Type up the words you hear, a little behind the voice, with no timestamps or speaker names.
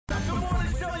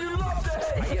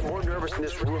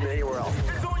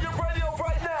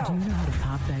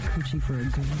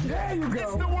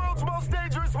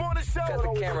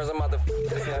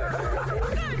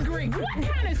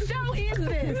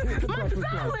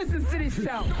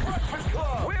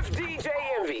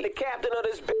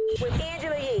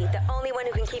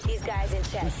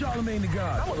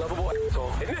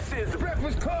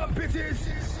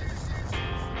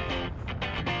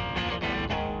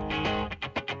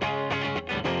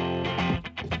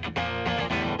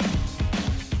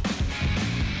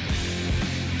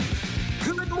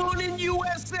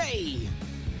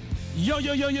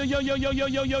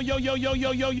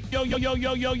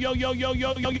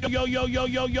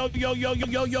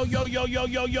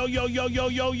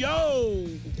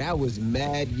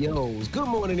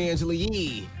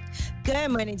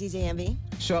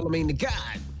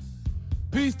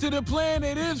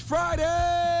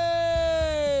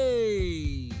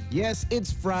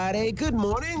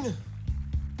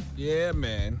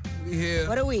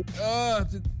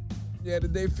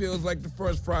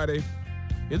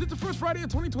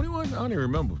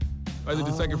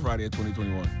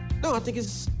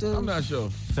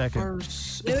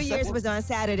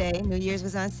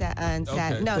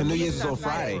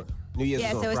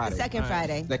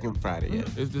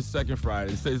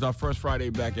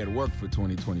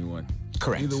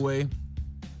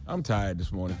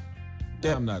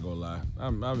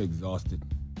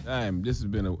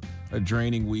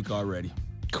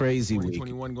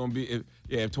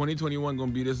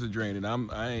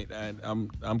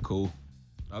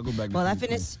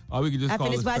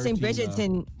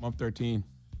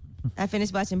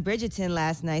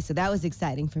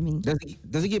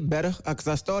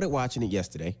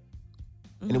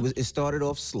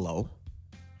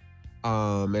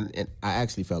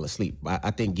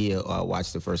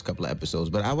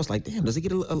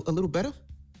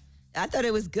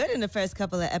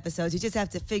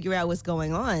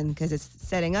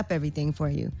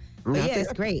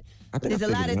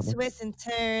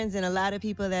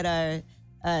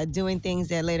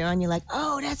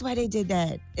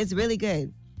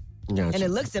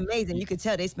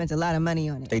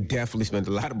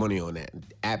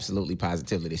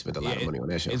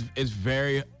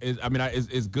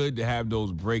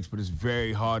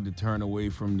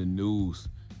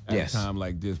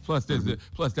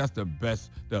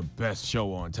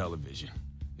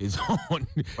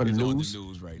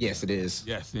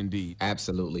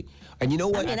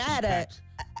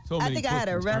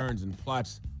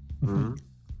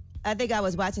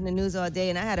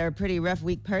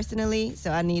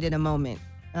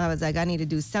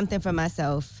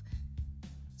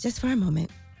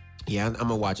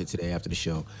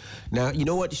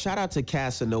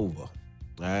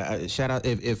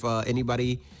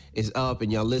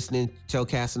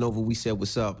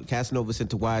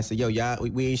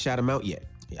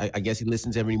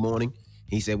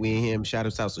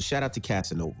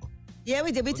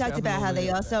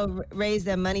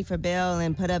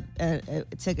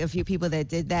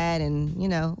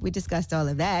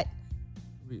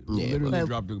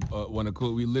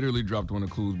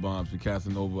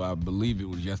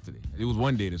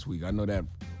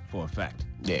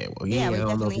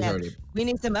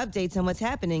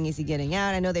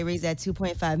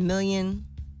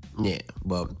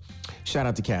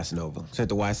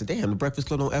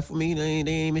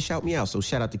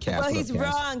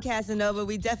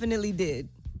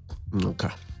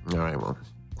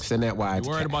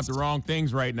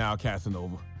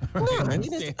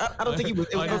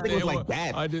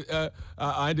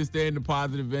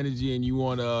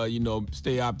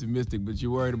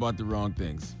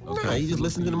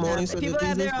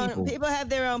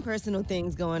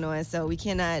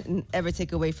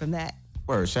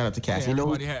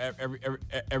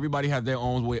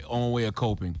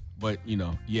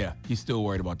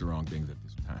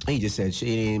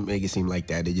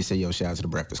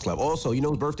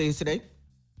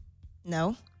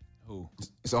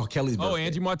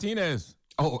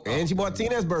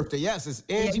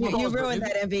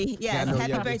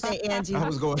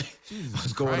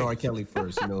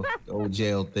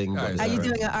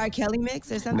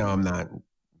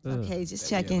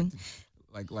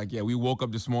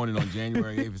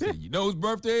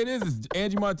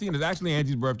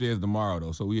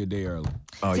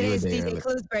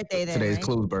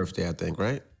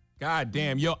God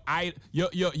damn, your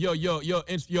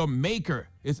maker.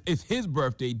 It's his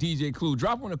birthday, DJ Clue.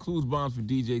 Drop one of Clue's bombs for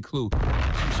DJ Clue. You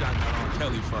shot out on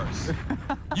Kelly first.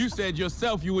 You said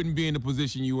yourself you wouldn't be in the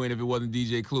position you in if it wasn't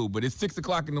DJ Clue. But it's 6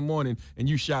 o'clock in the morning and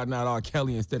you shouting out R.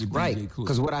 Kelly instead of DJ Clue.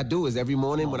 Because what I do is every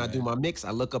morning when I do my mix, I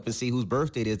look up and see whose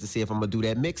birthday it is to see if I'm gonna do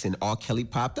that mix. And R. Kelly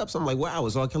popped up. So I'm like, wow,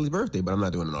 it's R. Kelly's birthday, but I'm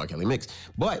not doing an R. Kelly mix.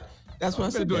 But that's what I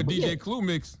said. Do a DJ Clue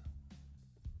mix.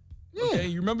 Yeah. Okay,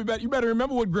 you better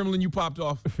remember what gremlin you popped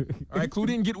off. All right, Clue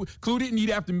didn't eat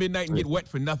after midnight and get wet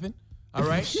for nothing. All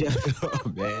right, shut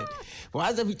up, man. Why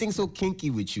is everything so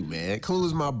kinky with you, man?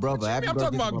 Clue's my brother. I'm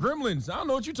talking about gremlins. I don't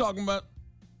know what you're talking about.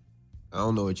 I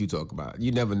don't know what you talk about.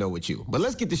 You never know what you. But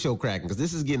let's get the show cracking because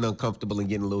this is getting uncomfortable and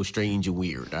getting a little strange and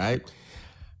weird.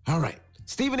 All right.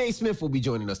 Stephen A. Smith will be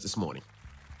joining us this morning.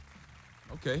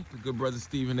 Okay, the good brother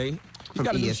Stephen A. He From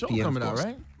got a new ESPN, show coming out,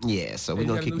 right? Yeah, so we're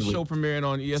gonna kick it with a new show premiering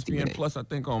on ESPN Plus, I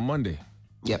think, on Monday.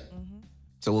 Yep.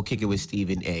 So we'll kick it with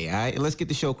Stephen A. All right, and let's get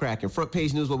the show cracking. Front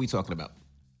page news. What are we talking about?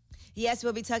 Yes,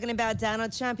 we'll be talking about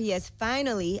Donald Trump. He has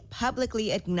finally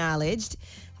publicly acknowledged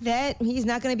that he's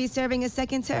not going to be serving a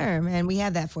second term, and we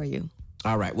have that for you.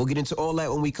 All right, we'll get into all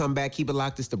that when we come back. Keep it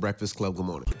locked. It's the Breakfast Club. Good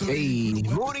morning. Hey,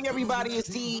 morning, everybody. It's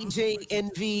DJ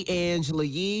NV, Angela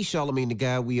Yee, Charlamagne the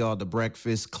Guy. We are the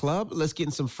Breakfast Club. Let's get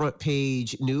in some front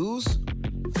page news.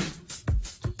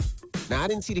 Now, I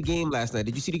didn't see the game last night.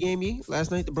 Did you see the game, Yee? Last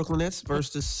night, the Brooklyn Nets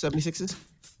versus 76ers?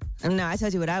 No, I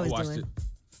told you what I was doing. It.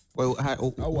 Well, I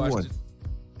watched it.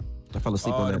 I fell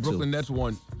asleep on that, The Brooklyn Nets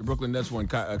won. The Brooklyn Nets won.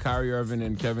 Kyrie Irving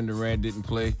and Kevin Durant didn't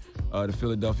play. The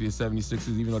Philadelphia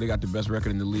 76ers, even though they got the best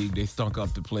record in the league, they stunk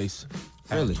up the place.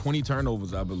 Really? Had 20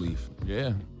 turnovers, I believe.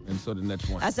 Yeah, and so the Nets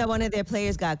won. I saw one of their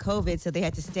players got COVID, so they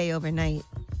had to stay overnight.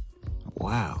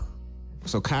 Wow.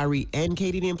 So Kyrie and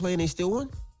Katie didn't play and they still won?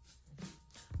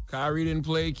 Kyrie didn't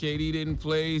play. KD didn't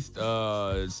play.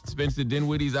 Spencer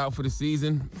Dinwiddie's out for the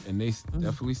season, and they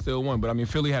definitely still won. But, I mean,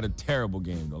 Philly had a terrible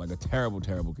game, though, like a terrible,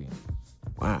 terrible game.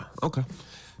 Wow. Okay.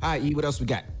 All right, E, what else we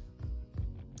got?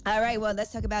 All right, well,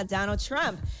 let's talk about Donald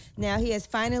Trump. Now, he has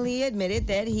finally admitted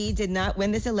that he did not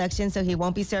win this election, so he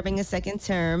won't be serving a second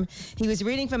term. He was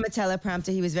reading from a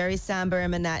teleprompter. He was very somber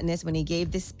and monotonous when he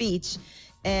gave this speech.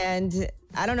 And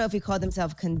I don't know if he called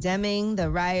himself condemning the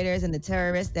rioters and the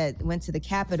terrorists that went to the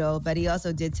Capitol, but he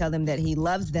also did tell them that he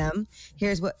loves them.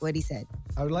 Here's what he said.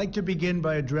 I would like to begin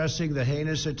by addressing the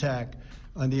heinous attack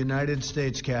on the United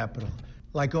States Capitol.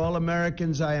 Like all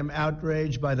Americans, I am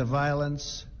outraged by the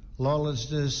violence,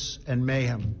 lawlessness, and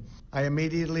mayhem. I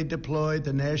immediately deployed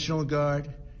the National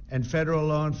Guard and federal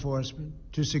law enforcement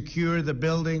to secure the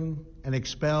building and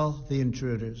expel the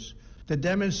intruders. The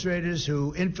demonstrators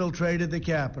who infiltrated the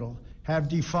Capitol have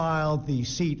defiled the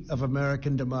seat of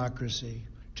American democracy.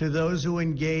 To those who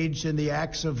engaged in the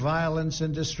acts of violence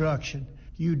and destruction,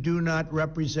 you do not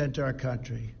represent our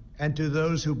country. And to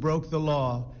those who broke the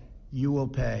law, you will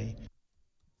pay.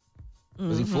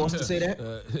 Was he forced to say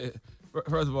that?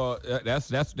 First of all,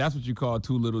 that's what you call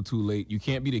too little, too late. You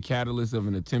can't be the catalyst of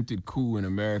an attempted coup in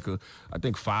America. I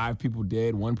think 5 people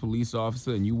dead, 1 police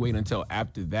officer, and you wait until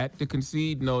after that to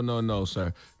concede? No,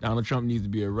 sir. Donald Trump needs to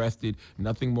be arrested.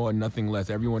 Nothing more, nothing less.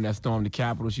 Everyone that stormed the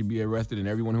Capitol should be arrested, and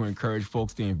everyone who encouraged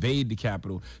folks to invade the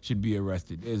Capitol should be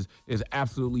arrested. There's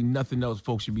absolutely nothing else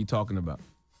folks should be talking about.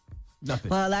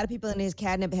 Nothing. Well, a lot of people in his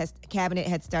cabinet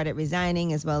had started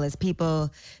resigning, as well as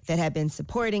people that had been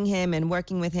supporting him and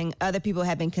working with him. Other people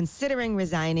have been considering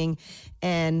resigning.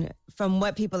 And from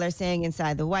what people are saying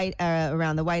inside the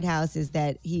around the White House is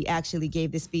that he actually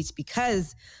gave this speech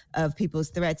because of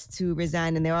people's threats to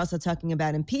resign. And they're also talking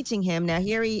about impeaching him. Now,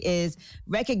 here he is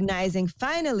recognizing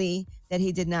finally that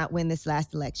he did not win this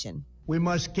last election. We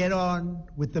must get on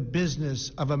with the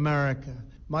business of America.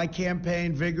 My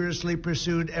campaign vigorously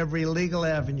pursued every legal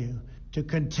avenue to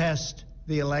contest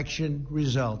the election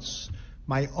results.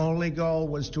 My only goal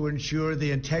was to ensure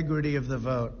the integrity of the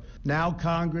vote. Now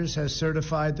Congress has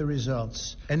certified the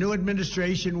results. A new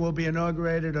administration will be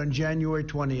inaugurated on January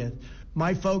 20th.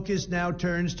 My focus now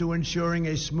turns to ensuring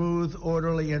a smooth,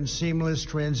 orderly, and seamless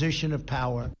transition of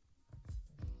power.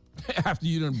 After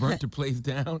you done burnt the place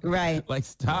down. Right. Like,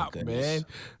 stop, man.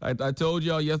 I told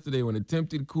y'all yesterday, when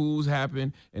attempted coups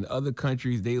happen in other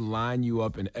countries, they line you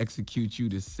up and execute you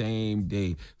the same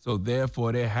day. So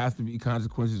therefore, there has to be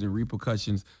consequences and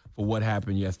repercussions for what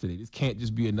happened yesterday. This can't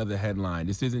just be another headline.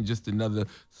 This isn't just another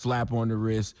slap on the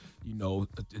wrist,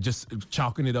 just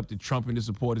chalking it up to Trump and his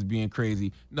supporters being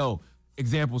crazy. No,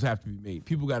 examples have to be made.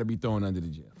 People got to be thrown under the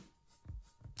jail.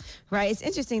 Right. It's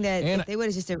interesting that And if they would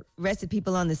have just arrested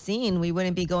people on the scene, we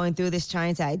wouldn't be going through this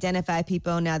trying to identify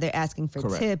people. Now they're asking for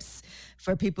Correct. tips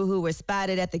for people who were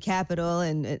spotted at the Capitol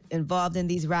and involved in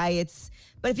these riots.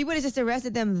 But if you would have just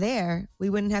arrested them there, we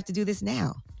wouldn't have to do this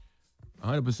now.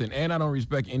 100%. And I don't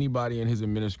respect anybody in his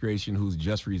administration who's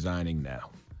just resigning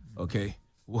now. Okay?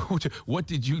 What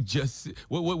did you just,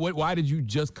 why did you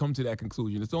just come to that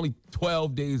conclusion? It's only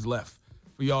 12 days left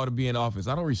for y'all to be in office.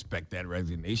 I don't respect that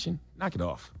resignation. Knock it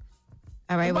off.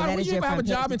 All right. Well, that is you your have a front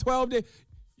job page. in 12 days.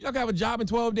 You're not going to have a job in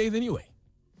 12 days anyway.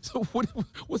 So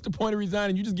what's the point of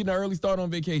resigning? You just getting an early start on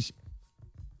vacation.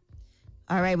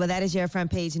 All right. Well, that is your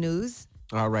front page news.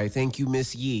 All right, thank you,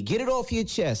 Miss Yee. Get it off your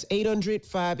chest.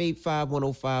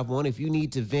 800-585-1051. If you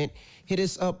need to vent, hit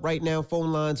us up right now.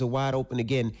 Phone lines are wide open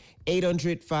again.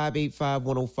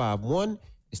 800-585-1051.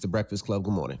 It's The Breakfast Club.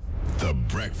 Good morning. The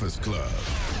Breakfast Club.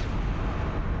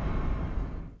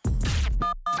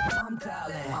 I'm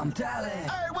dialing.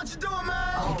 Hey, what you doing,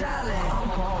 man? I'm dialing. I'm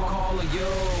calling you.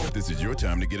 This is your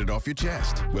time to get it off your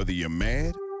chest, whether you're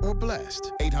mad or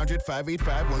blessed.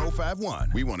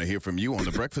 800-585-1051. We want to hear from you on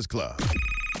The Breakfast Club.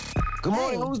 Good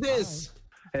morning. Who's this?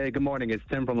 Hey, good morning. It's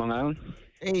Tim from Long Island.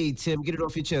 Hey, Tim. Get it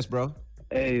off your chest, bro.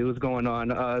 Hey, what's going on?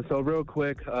 So real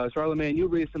quick, Charlamagne, you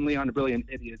recently on The Brilliant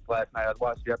Idiots last night, I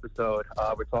watched your episode.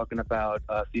 We're talking about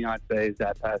fiancés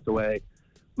that passed away.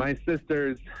 My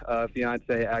sister's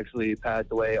fiance actually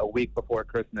passed away a week before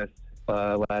Christmas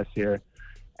last year.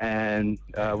 And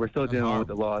we're still dealing with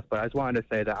the loss. But I just wanted to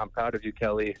say that I'm proud of you,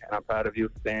 Kelly, and I'm proud of you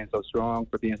for being so strong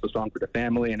for the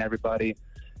family and everybody.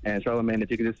 And Charlamagne,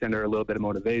 if you could just send her a little bit of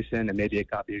motivation and maybe a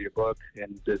copy of your book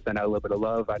and just send out a little bit of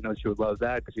love, I know she would love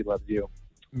that because she loves you.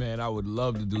 Man, I would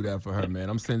love to do that for her, man.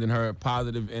 I'm sending her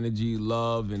positive energy,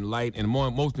 love, and light, and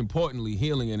most importantly,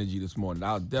 healing energy this morning.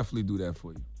 I'll definitely do that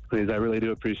for you. Please, I really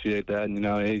do appreciate that. And, you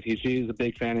know, she's a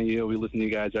big fan of you. We listen to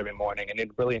you guys every morning. And then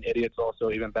Brilliant Idiots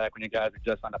also, even back when you guys were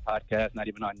just on the podcast, not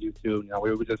even on YouTube. You know,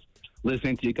 we were just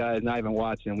listening to you guys, not even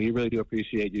watching. We really do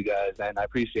appreciate you guys, and I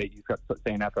appreciate you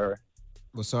saying that for her.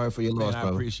 Well, sorry for your loss, Man, I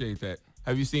brother. appreciate that.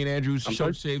 Have you seen Andrew's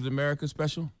Shirt Saves America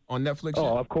special on Netflix?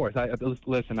 Oh, yet? of course.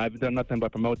 Listen, I've done nothing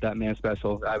but promote that man's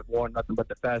special. I've worn nothing but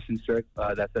the fashion shirt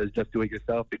that says "Just Do It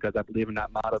Yourself" because I believe in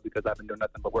that motto. Because I've been doing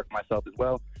nothing but work myself as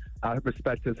well. I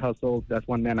respect his hustle. That's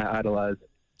one man I idolize.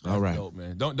 All right. Dope,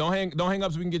 man. Don't hang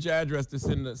up so we can get your address to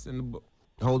send the book.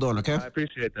 Hold on, okay? I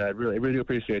appreciate that. Really do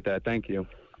appreciate that. Thank you.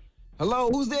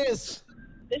 Hello, who's this?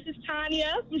 This is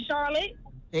Tanya from Charlotte.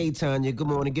 Hey, Tanya. Good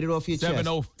morning. Get it off your chest.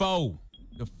 704.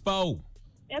 The foe.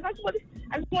 Yes, I just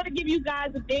want to give you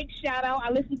guys a big shout out.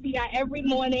 I listen to y'all every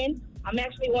morning. I'm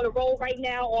actually on the road right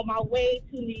now on my way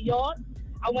to New York.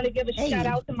 I want to give a shout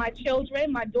out to my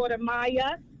children, my daughter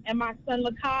Maya and my son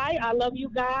Makai. I love you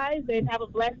guys and have a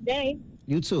blessed day.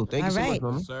 You too. Thank you so much,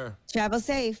 mama. Yes, sir. Travel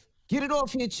safe. Get it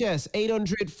off your chest.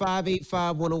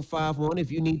 800-585-1051.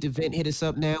 If you need to vent, hit us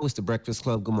up now. It's The Breakfast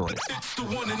Club. Good morning. It's the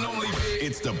one and only.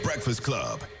 It's The Breakfast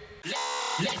Club.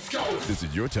 Let's go. This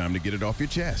is your time to get it off your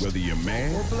chest, whether you're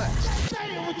mad or blessed.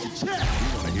 Say it with your chest. We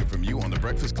want to hear from you on The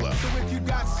Breakfast Club. So if you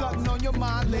got something on your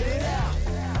mind, let it out.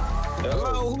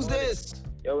 Hello, who's this?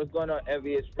 Yo, what's going on,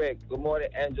 Envy? It's Rick. Good morning,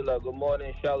 Angela. Good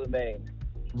morning, Charlamagne.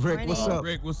 Rick, what's up?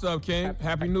 Rick, what's up, King?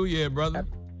 Happy New Year, brother.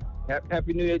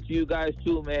 Happy New Year to you guys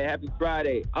too, man. Happy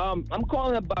Friday. I'm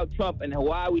calling about Trump and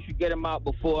why we should get him out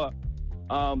before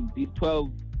these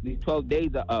 12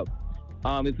 days are up.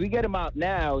 If we get him out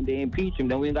now and they impeach him,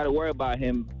 then we ain't got to worry about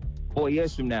him 4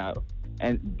 years from now.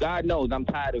 And God knows I'm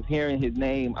tired of hearing his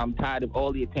name. I'm tired of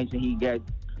all the attention he gets.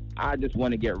 I just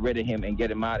want to get rid of him and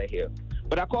get him out of here.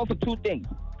 But I call for two things.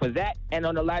 For that, and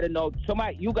on a lighter note,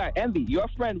 you got Envy. You're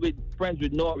friends with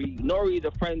Nori. Nori is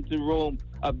a friend to the room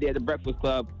up there at the Breakfast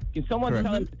Club. Can someone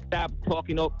tell him to stop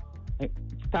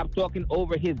talking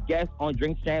over his guests on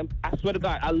Drink Champs? I swear to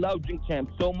God, I love Drink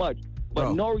Champs so much.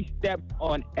 But Nori steps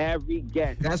on every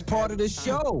guest. That's part of the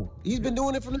show. He's been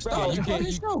doing it from the start. It's part of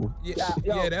the show.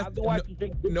 I've been watching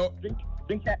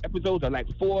Drink Champ episodes are like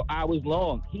 4 hours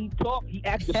long. He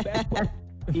asks the best questions.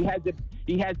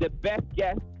 He has the best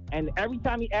guests. And every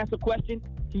time he asks a question,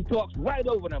 he talks right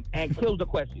over them and kills the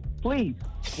question. Please.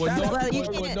 But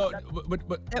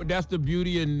that's the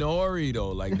beauty of Nori,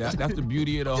 though. Like that's the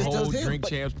beauty of the whole Drink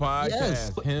Champs podcast.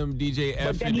 Yes. Him, DJ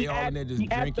F, and they all in there just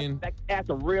drinking. Ask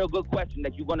a real good question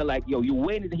that you're gonna like. Yo, you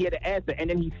waited to hear the answer, and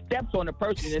then he steps on the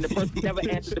person, and the person never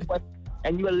answered the question.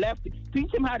 And you are left.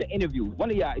 Teach him how to interview. One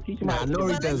of y'all teach him how to interview.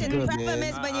 Nori does Listen, good, the problem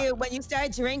man. is when you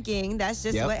start drinking, that's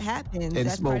just what happens. And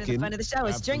that's part of the smoking. fun of the show.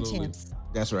 It's Drink Absolutely. Champs.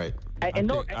 That's right.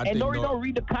 And I think Nori don't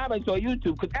read the comments on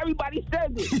YouTube because everybody says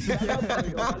it.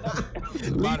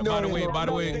 By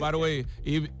the way,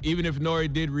 even if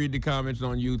Nori did read the comments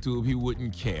on YouTube, he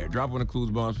wouldn't care. Drop on the clues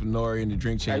bombs for Nori and the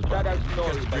Drink Champs. Shout out to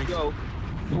Nori. But yo,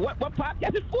 what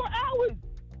podcast is 4 hours?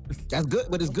 That's good,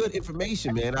 but it's good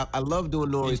information, man. I love doing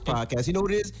Nori's podcast. You know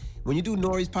what it is? When you do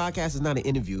Nori's podcast, it's not an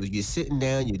interview. You're sitting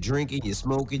down, you're drinking, you're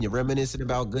smoking, you're reminiscing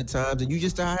about good times, and you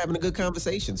just are having a good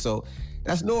conversation. So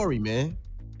that's Nori, man.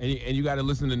 And you got to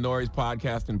listen to Nori's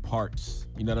podcast in parts.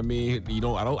 You know what I mean?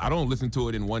 I don't listen to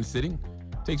it in one sitting.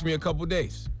 It takes me a couple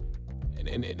days.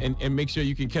 And make sure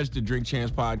you can catch the Drink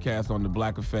Champs podcast on the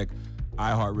Black Effect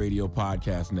iHeartRadio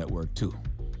podcast network too.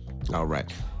 All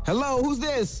right. Hello, who's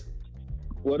this?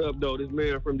 What up, though? This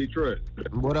man from Detroit.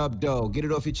 What up, Doe? Get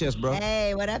it off your chest, bro.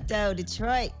 Hey, what up, Doe?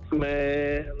 Detroit.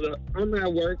 Man, look, I'm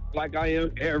at work like I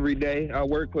am every day. I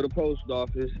work for the post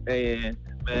office, and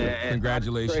man,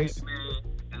 congratulations. Is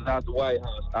out the White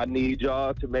House. I need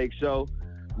y'all to make sure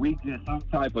we get some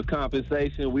type of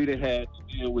compensation. We done had to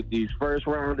deal with these first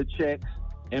round of checks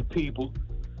and people.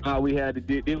 We had to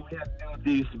deal with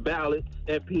these ballots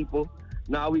and people.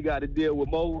 Now we got to deal with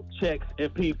more checks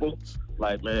and people.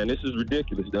 Like, man, this is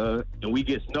ridiculous, dog. And we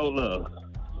get no love.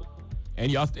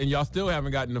 And y'all still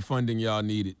haven't gotten the funding y'all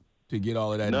needed to get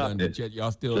all of that done. But yet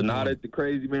y'all still. So now that the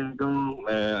crazy man gone,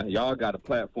 man, y'all got a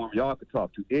platform. Y'all can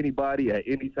talk to anybody at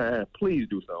any time. Please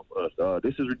do something for us, dog.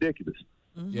 This is ridiculous.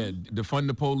 Mm-hmm. Yeah, defund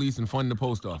the police and fund the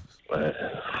post office. Man,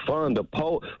 fund the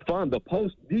post,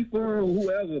 defund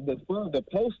whoever, but fund the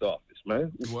post office,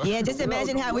 man. Yeah, just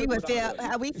imagine how we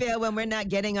feel when we're not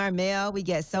getting our mail. We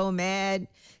get so mad.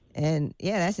 And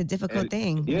yeah, that's a difficult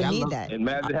thing. Yeah, we need that. And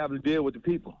imagine having to deal with the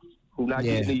people who not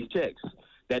getting these checks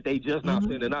that they just not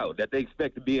sending out, that they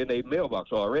expect to be in their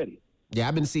mailbox already. Yeah,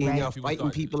 I've been seeing y'all fighting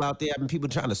people out there. I've been people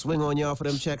trying to swing on y'all for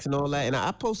them checks and all that. And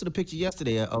I posted a picture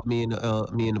yesterday of me in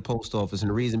the post office. And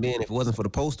the reason being, if it wasn't for the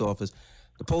post office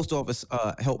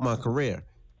helped my career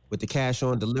with the cash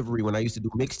on delivery when I used to do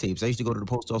mixtapes. I used to go to the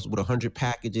post office with 100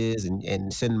 packages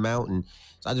and send them out. And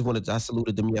so I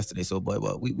saluted them yesterday. So,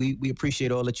 but we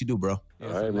appreciate all that you do, bro. All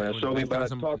right, man. Show me about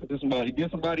talking to somebody.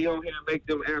 Get somebody on here and make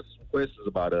them answer some questions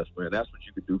about us, man. That's what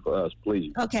you could do for us,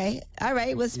 please. Okay. All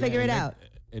right. Let's figure it out.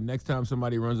 And next time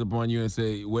somebody runs up on you and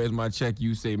say, "Where's my check?"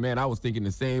 you say, "Man, I was thinking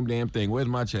the same damn thing. Where's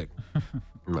my check?"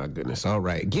 My goodness. All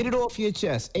right. Get it off your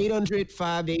chest.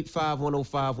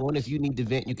 800-585-1051. If you need to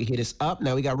vent, you can hit us up.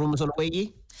 Now we got rumors on the way,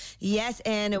 Yee? Yes,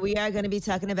 and we are going to be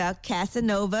talking about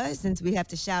Casanova since we have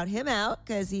to shout him out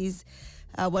because he's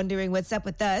wondering what's up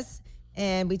with us.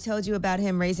 And we told you about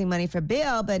him raising money for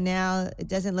bail, but now it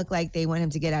doesn't look like they want him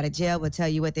to get out of jail. We'll tell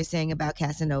you what they're saying about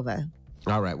Casanova.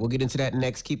 All right. We'll get into that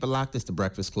next. Keep it locked. It's The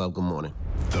Breakfast Club. Good morning.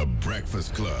 The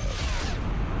Breakfast Club.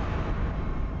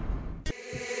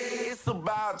 It's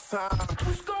about time.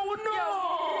 What's going on?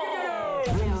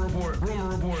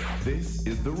 Rumor report. This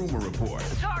is the Rumor Report.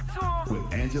 Talk to him.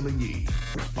 With Angela Yee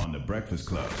on The Breakfast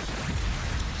Club.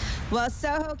 Well,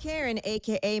 Soho Karen,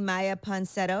 a.k.a. Maya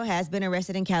Ponsetto, has been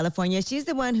arrested in California. She's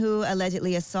the one who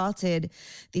allegedly assaulted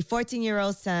the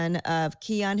 14-year-old son of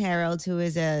Keon Harold, who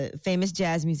is a famous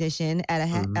jazz musician, at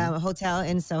a hotel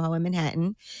in Soho in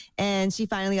Manhattan. And she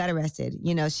finally got arrested.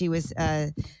 You know, she was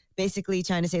basically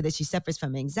trying to say that she suffers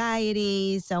from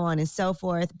anxiety, so on and so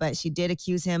forth. But she did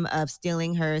accuse him of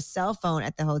stealing her cell phone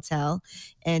at the hotel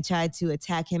and tried to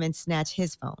attack him and snatch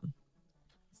his phone.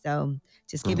 So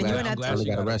just giving you an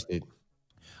update.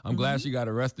 I'm glad she got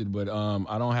arrested, but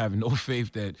I don't have no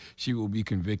faith that she will be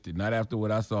convicted. Not after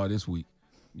what I saw this week.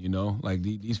 You know, like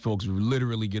these folks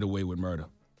literally get away with murder.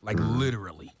 Like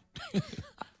literally.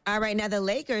 All right. Now, the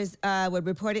Lakers would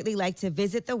reportedly like to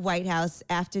visit the White House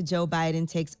after Joe Biden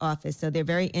takes office. So they're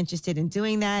very interested in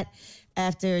doing that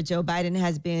after Joe Biden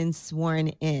has been sworn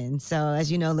in. So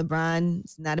as you know,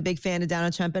 LeBron's not a big fan of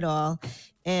Donald Trump at all.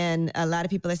 And a lot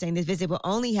of people are saying this visit will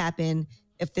only happen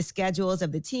if the schedules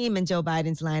of the team and Joe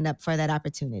Biden's line up for that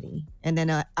opportunity. And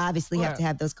then obviously have to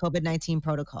have those COVID-19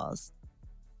 protocols.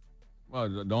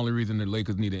 Well, the only reason the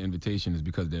Lakers need an invitation is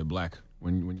because they're black.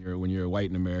 When you're white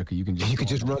in America, you can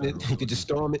just run it. You can just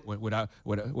storm it without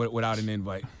an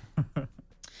invite.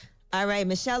 All right,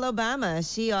 Michelle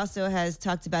Obama, she also has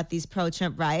talked about these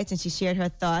pro-Trump riots, and she shared her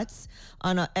thoughts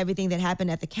on everything that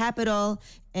happened at the Capitol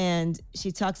And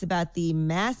she talks about the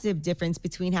massive difference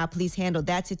between how police handled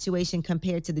that situation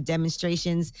compared to the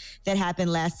demonstrations that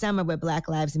happened last summer with Black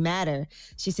Lives Matter.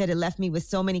 She said it left me with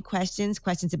so many questions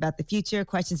about the future,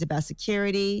 questions about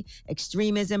security,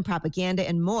 extremism, propaganda,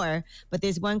 and more. But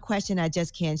there's one question I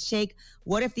just can't shake.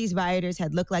 What if these rioters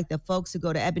had looked like the folks who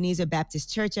go to Ebenezer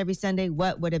Baptist Church every Sunday?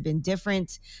 What would have been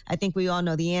different? I think we all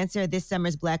know the answer. This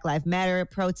summer's Black Lives Matter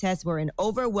protests were an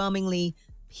overwhelmingly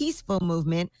peaceful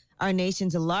movement, our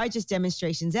nation's largest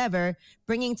demonstrations ever,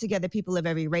 bringing together people of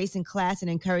every race and class and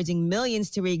encouraging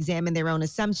millions to re-examine their own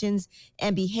assumptions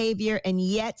and behavior. And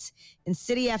yet, in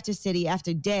city after city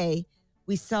after day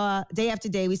after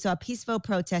day, we saw peaceful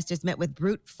protesters met with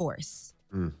brute force.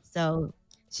 So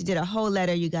she did a whole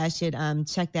letter. You guys should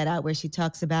check that out, where she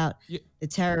talks about the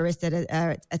terrorists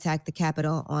that attacked the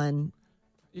Capitol on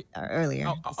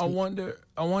earlier. I wonder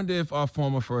if our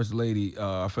former first lady,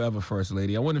 our forever first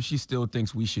lady, I wonder if she still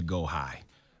thinks we should go high.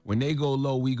 When they go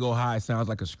low, we go high. Sounds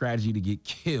like a strategy to get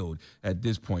killed at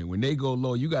this point. When they go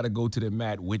low, you got to go to the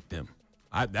mat with them.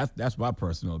 That's my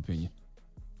personal opinion.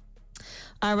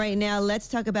 All right, now let's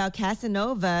talk about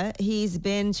Casanova. He's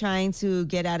been trying to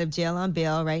get out of jail on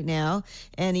bail right now,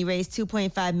 and he raised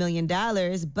 $2.5 million,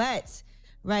 but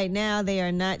right now, they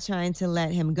are not trying to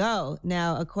let him go.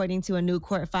 Now, according to a new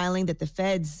court filing that the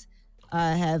feds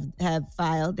have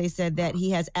filed, they said that he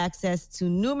has access to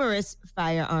numerous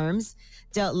firearms,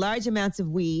 dealt large amounts of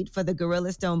weed for the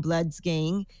Gorilla Stone Bloods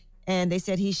gang, and they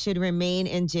said he should remain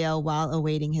in jail while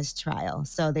awaiting his trial.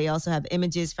 So they also have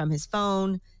images from his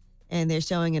phone, and they're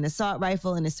showing an assault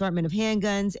rifle, an assortment of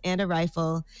handguns, and a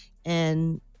rifle.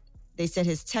 And they said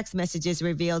his text messages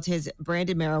revealed his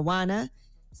branded marijuana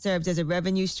served as a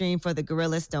revenue stream for the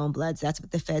Gorilla Stone Bloods. That's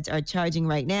what the feds are charging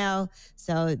right now.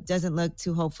 So it doesn't look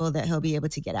too hopeful that he'll be able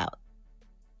to get out.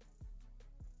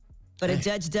 But a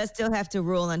judge does still have to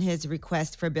rule on his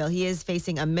request for bail. He is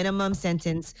facing a minimum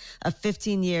sentence of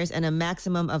 15 years and a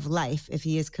maximum of life if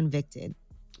he is convicted.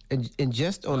 And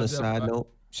just on a side note,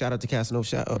 shout out to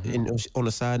Casanova. On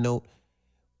a side note,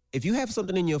 if you have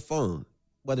something in your phone,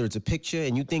 whether it's a picture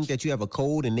and you think that you have a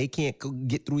code and they can't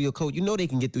get through your code, you know they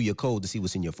can get through your code to see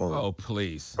what's in your phone. Oh,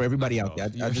 please. For everybody out there.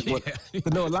 I just want,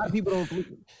 but no, a lot of people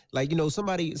don't, like,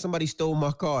 somebody stole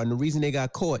my car, and the reason they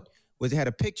got caught was they had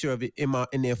a picture of it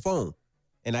in their phone.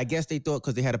 And I guess they thought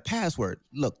because they had a password.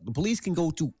 Look, the police can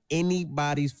go to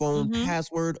anybody's phone,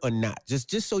 password or not.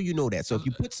 Just so you know that. So if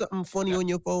you put something funny on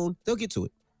your phone, they'll get to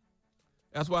it.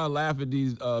 That's why I laugh at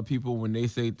these people when they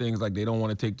say things like they don't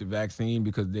want to take the vaccine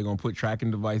because they're going to put tracking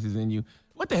devices in you.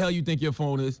 What the hell you think your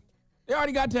phone is? They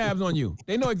already got tabs on you.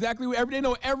 They know exactly they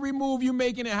know every move you're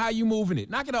making and how you moving it.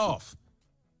 Knock it off.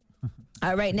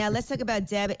 All right, now let's talk about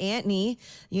Deb Antney.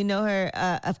 You know her,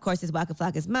 of course, as Waka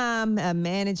Flocka's mom, a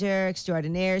manager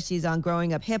extraordinaire. She's on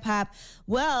Growing Up Hip Hop.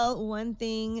 Well, one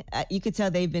thing, you could tell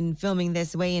they've been filming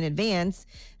this way in advance.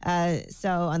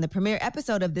 So on the premiere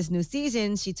episode of this new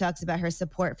season, she talks about her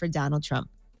support for Donald Trump.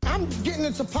 I'm getting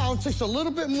into politics a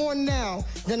little bit more now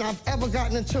than I've ever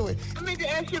gotten into it. I mean, to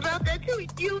ask you about that, too.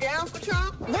 You down for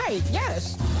Trump? Right,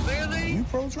 yes. Really? You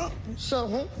pro-Trump?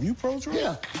 So, You pro-Trump?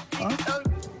 yeah.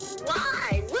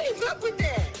 Why? What is up with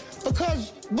that?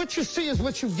 Because what you see is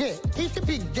what you get. He could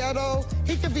be ghetto.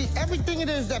 He could be everything it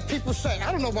is that people say.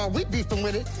 I don't know why we beefing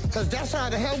with it, because that's how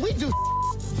the hell we do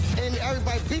and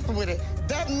everybody beefing with it.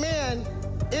 That man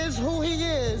is who he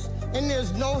is, and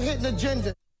there's no hidden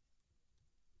agenda.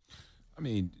 I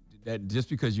mean, that just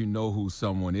because you know who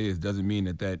someone is doesn't mean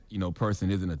that person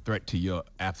isn't a threat to your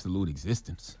absolute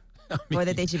existence. I mean, or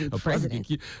that they should be president.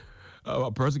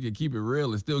 A person can keep it real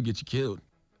and still get you killed.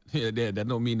 Yeah, that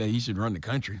don't mean that he should run the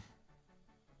country.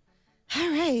 All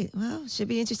right. Well, should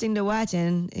be interesting to watch.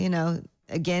 And,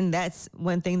 again, that's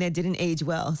one thing that didn't age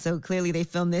well. So clearly they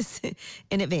filmed this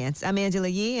in advance. I'm Angela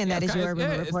Yee, and that is your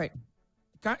Rumor Report.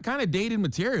 Kind of dated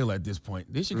material at this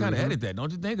point. They should kind of edit that,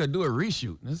 don't you think? Or do a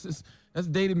reshoot. That's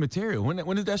dated material.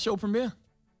 When does that show premiere?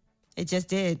 It just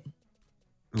did.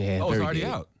 Yeah, it's already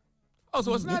out. Oh,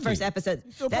 so it's not the first episode.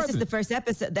 That's just the first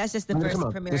episode. That's just the first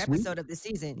premiere episode of the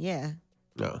season. Yeah.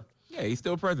 No. Yeah, he's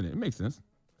still president. It makes sense.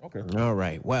 Okay. All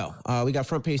right. Well, we got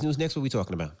front page news next. What are we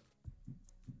talking about?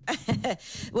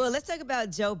 Well, let's talk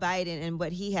about Joe Biden and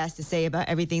what he has to say about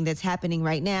everything that's happening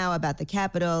right now, about the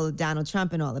Capitol, Donald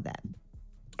Trump, and all of that.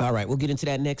 All right, we'll get into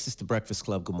that next. It's The Breakfast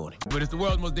Club. Good morning. But it's the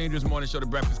world's most dangerous morning show, The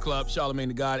Breakfast Club. Charlamagne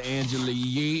the God, Angela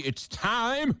Yee. It's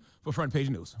time for front page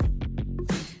news.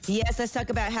 Yes, let's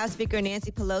talk about House Speaker Nancy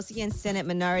Pelosi and Senate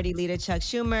Minority Leader Chuck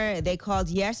Schumer. They called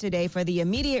yesterday for the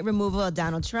immediate removal of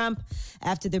Donald Trump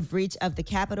after the breach of the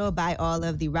Capitol by all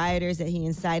of the rioters that he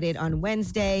incited on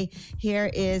Wednesday.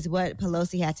 Here is what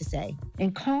Pelosi had to say.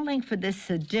 In calling for this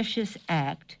seditious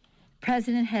act, the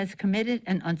President has committed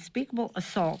an unspeakable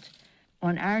assault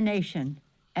on our nation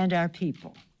and our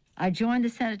people. I join the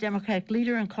Senate Democratic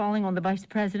leader in calling on the Vice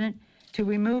President to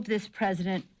remove this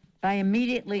president by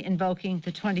immediately invoking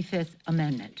the 25th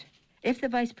Amendment. If the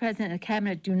Vice President and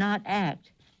Cabinet do not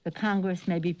act, the Congress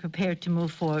may be prepared to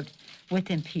move forward with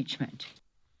impeachment.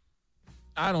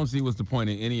 I don't see what's the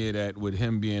point in any of that with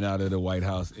him being out of the White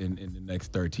House in the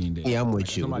next 13 days. Yeah, I'm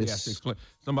with you. Somebody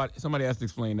has to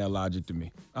explain that logic to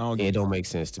me. It don't make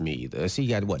sense to me either. So he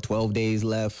got, what, 12 days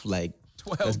left? Like,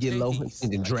 12 let's get low days.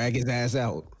 and then drag his ass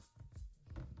out.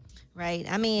 Right.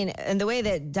 I mean, and the way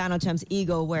that Donald Trump's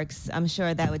ego works, I'm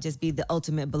sure that would just be the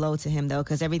ultimate blow to him, though,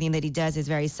 because everything that he does is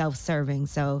very self-serving.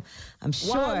 So I'm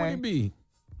sure. Why would it be?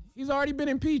 He's already been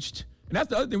impeached. And that's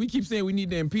the other thing. We keep saying we need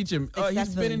to impeach him.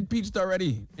 He's been impeached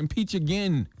already. Impeach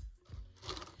again.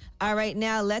 All right.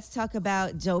 Now let's talk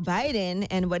about Joe Biden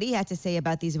and what he had to say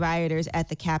about these rioters at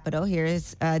the Capitol.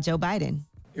 Here's Joe Biden.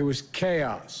 It was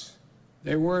chaos.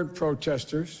 They weren't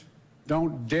protesters.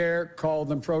 Don't dare call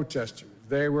them protesters.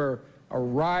 They were a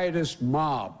riotous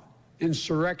mob,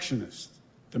 insurrectionists,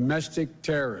 domestic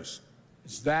terrorists.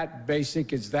 It's that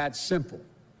basic, it's that simple.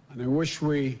 And I wish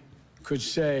we could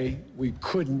say we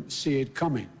couldn't see it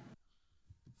coming.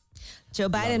 Joe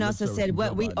Biden also said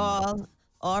what we all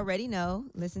already know.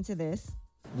 Listen to this.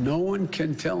 No one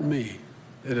can tell me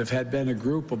that if had been a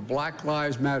group of Black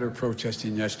Lives Matter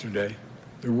protesting yesterday,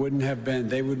 they wouldn't have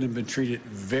been treated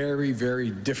very,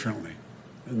 very differently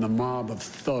than the mob of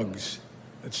thugs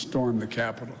that stormed the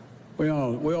Capitol. We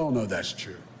all know that's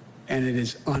true. And it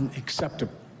is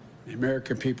unacceptable. The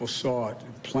American people saw it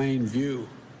in plain view,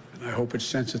 and I hope it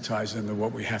sensitized them to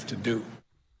what we have to do.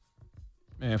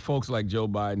 Man, folks like Joe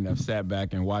Biden have sat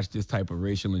back and watched this type of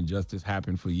racial injustice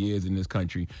happen for years in this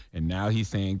country, and now he's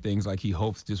saying things like he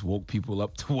hopes this woke people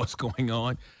up to what's going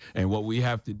on and what we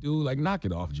have to do. Like, knock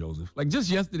it off, Joseph. Like, just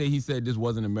yesterday he said this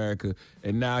wasn't America,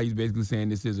 and now he's basically saying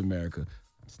this is America.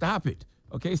 Stop it.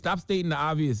 Okay, stop stating the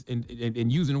obvious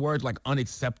and using words like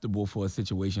unacceptable for a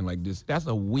situation like this. That's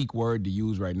a weak word to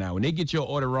use right now. When they get your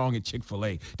order wrong at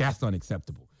Chick-fil-A, that's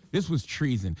unacceptable. This was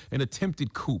treason, an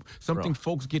attempted coup, something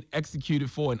folks get executed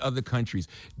for in other countries.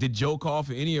 Did Joe call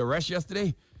for any arrest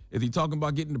yesterday? Is he talking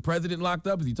about getting the president locked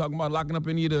up? Is he talking about locking up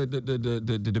any of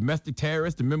the domestic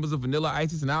terrorists, the members of Vanilla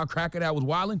ISIS and Al Cracker that was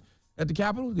wilding at the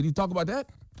Capitol? Did he talk about that?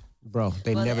 Bro,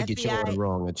 they never get your order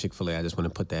wrong at Chick-fil-A. I just want to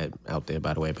put that out there,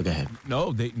 by the way, but go ahead.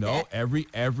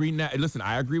 Every now, listen,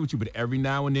 I agree with you, but every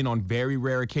now and then on very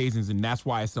rare occasions, and that's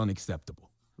why it's unacceptable.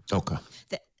 Okay.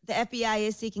 The FBI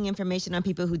is seeking information on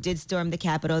people who did storm the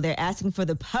Capitol. They're asking for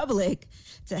the public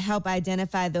to help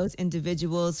identify those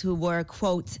individuals who were,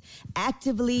 quote,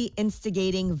 actively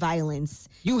instigating violence.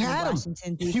 You had them.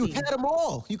 Washington, D.C. You had them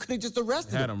all. You could have just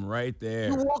arrested them. Had them right there.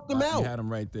 You walked them out. You had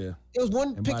them right there. There was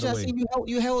one picture I seen.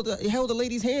 You held a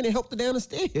lady's hand and helped her down the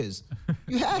stairs.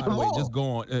 You had them all. Just go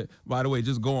on. By the way,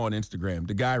 just go on Instagram.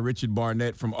 The guy Richard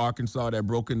Barnett from Arkansas that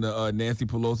broke into Nancy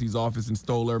Pelosi's office and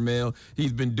stole her mail.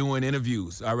 He's been doing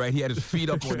interviews. All right, he had his feet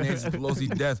up on Nancy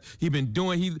Pelosi's desk. He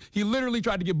literally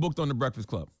tried to get booked on the Breakfast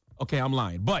Club. Okay, I'm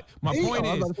lying, but my point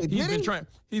is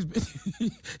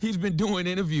he's been doing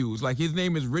interviews. Like, his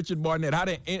name is Richard Barnett.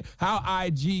 How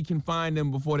IG can find him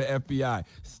before the FBI?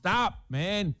 Stop,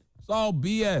 man. It's all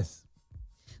BS.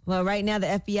 Well, right now the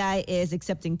FBI is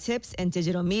accepting tips and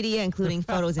digital media, including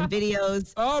photos and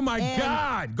videos. Oh my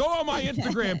God! Go on my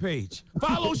Instagram page.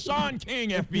 Follow Sean King,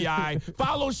 FBI.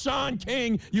 Follow Sean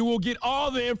King. You will get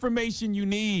all the information you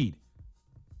need.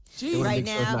 Jeez. Right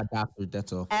now, not doctored,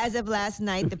 that's all. As of last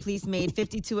night, the police made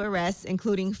 52 arrests,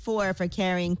 including 4 for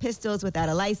carrying pistols without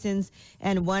a license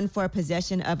and 1 for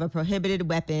possession of a prohibited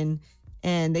weapon.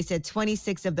 And they said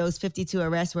 26 of those 52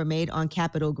 arrests were made on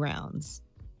Capitol grounds.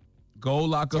 Go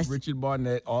lock up Richard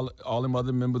Barnett, all them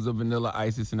other members of Vanilla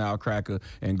ISIS and Al Cracker,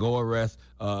 and go arrest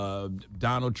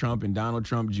Donald Trump and Donald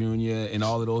Trump Jr. and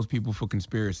all of those people for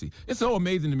conspiracy. It's so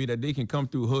amazing to me that they can come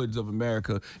through hoods of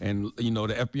America and, the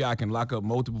FBI can lock up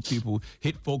multiple people,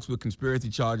 hit folks with conspiracy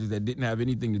charges that didn't have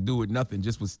anything to do with nothing,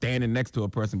 just was standing next to a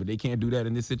person, but they can't do that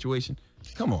in this situation?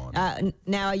 Come on.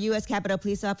 Now, a U.S. Capitol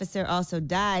police officer also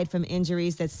died from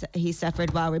injuries that he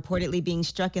suffered while reportedly being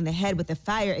struck in the head with a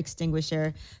fire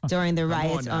extinguisher during the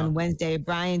riots on Wednesday.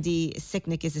 Brian D.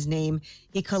 Sicknick is his name.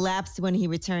 He collapsed when he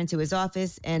returned to his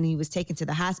office, and he was taken to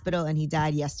the hospital, and he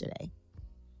died yesterday.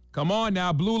 Come on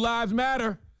now, Blue Lives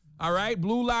Matter. All right,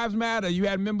 Blue Lives Matter. You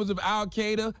had members of Al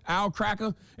Qaeda, Al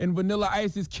Cracker, and Vanilla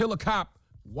Ice's Killer Cop.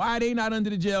 Why are they not under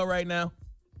the jail right now?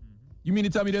 You mean to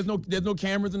tell me there's no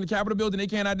cameras in the Capitol building? They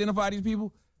can't identify these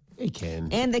people? They can.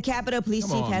 And the Capitol Police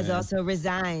Come Chief on, has man. also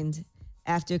resigned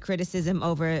after criticism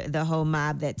over the whole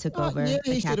mob that took over Yeah,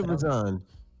 the he should have Capitol. resigned.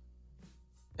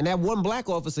 And that one black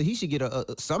officer, he should get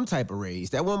some type of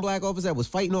raise. That one black officer that was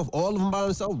fighting off all of them by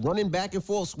himself, running back and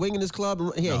forth, swinging his club.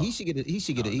 He should get it. He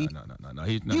should get it. No.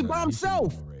 He's by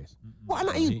himself. Why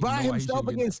not? He's by himself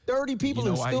against 30 people. You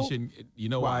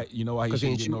know why he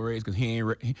shouldn't get no raise? Because he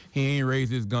ain't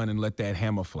raised his gun and let that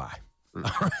hammer fly.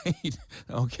 All right,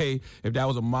 okay. If that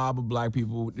was a mob of black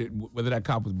people, whether that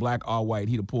cop was black or white,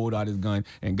 he'd have pulled out his gun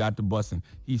and got to busting.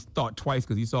 He thought twice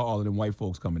because he saw all of them white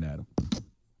folks coming at him.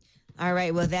 All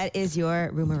right, well, that is your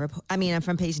rumor report. I'm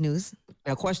from Page News.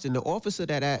 Now, question: the officer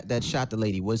that shot the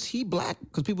lady, was he black?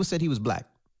 Because people said he was black.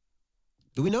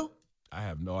 Do we know? I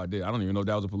have no idea. I don't even know if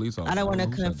that was a police officer. I don't want to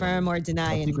confirm or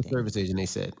deny anything. Secret Service agent, they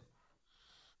said.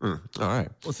 All right.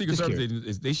 Well, Secret Service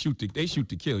agents, they shoot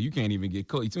to kill. You can't even get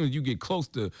close. As soon as you get close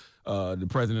to the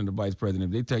president or vice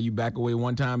president, they tell you back away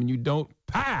one time and you don't,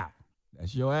 pow!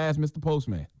 That's your ass, Mr.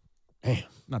 Postman. Damn.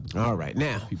 Not the All right,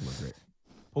 now. People are great.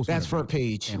 That's front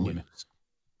page. And women.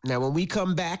 Now, when we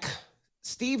come back,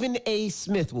 Stephen A.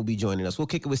 Smith will be joining us. We'll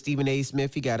kick it with Stephen A.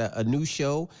 Smith. He got a new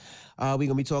show. We're going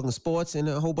to be talking sports and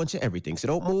a whole bunch of everything. So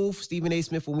don't move. Stephen A.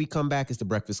 Smith, when we come back, it's The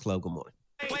Breakfast Club. Good morning.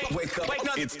 Wake up.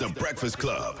 It's The Breakfast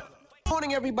Club.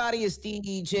 Morning, everybody. It's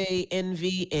DJ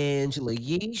Envy, Angela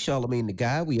Yee, Charlamagne the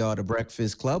Guy. We are The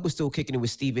Breakfast Club. We're still kicking it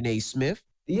with Stephen A. Smith.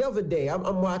 The other day,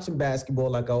 I'm watching basketball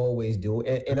like I always do,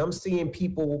 and I'm seeing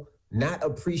people not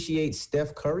appreciate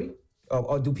Steph Curry.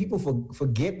 Or do people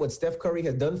forget what Steph Curry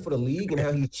has done for the league and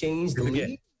how he changed the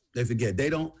league? They forget. They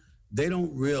don't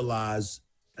realize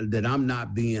that I'm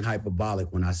not being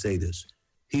hyperbolic when I say this.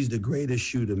 He's the greatest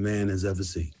shooter man has ever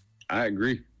seen. I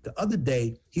agree. The other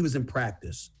day, he was in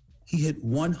practice. He hit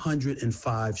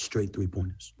 105 straight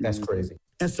three-pointers. That's crazy.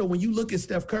 And so when you look at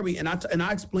Steph Curry, and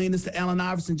I explained this to Allen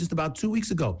Iverson just about 2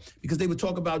 weeks ago, because they would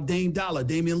talk about Damian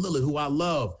Lillard, who I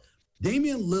love.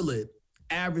 Damian Lillard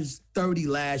averaged 30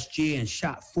 last year and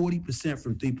shot 40%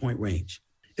 from three-point range.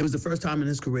 It was the first time in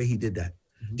his career he did that.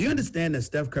 Do you understand that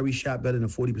Steph Curry shot better than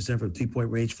 40% from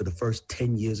three-point range for the first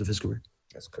 10 years of his career?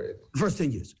 That's crazy. The first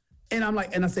 10 years. And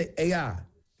I say, AI,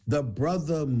 the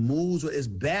brother moves. It's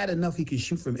bad enough he can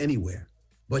shoot from anywhere,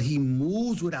 but he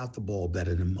moves without the ball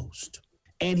better than most.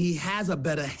 And he has a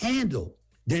better handle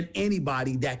than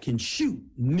anybody that can shoot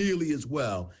nearly as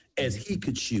well as he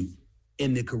could shoot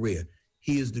in their career.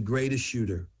 He is the greatest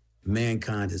shooter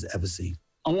mankind has ever seen.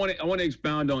 I want to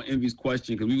expound on Envy's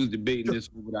question because we was debating this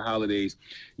over the holidays.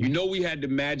 You know, we had the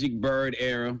Magic Bird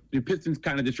era. The Pistons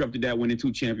kind of disrupted that, winning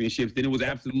 2 championships. Then it was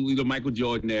absolutely the Michael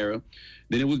Jordan era.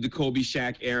 Then it was the Kobe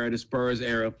Shaq era, the Spurs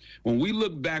era. When we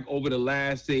look back over the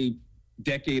last, say,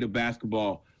 decade of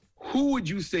basketball, who would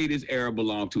you say this era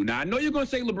belonged to? Now, I know you're going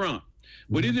to say LeBron,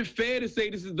 but is it fair to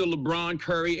say this is the LeBron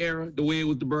Curry era, the way it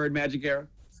was the Bird Magic era?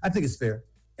 I think it's fair.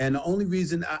 And the only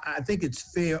reason I think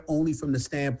it's fair only from the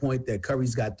standpoint that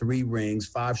Curry's got 3 rings,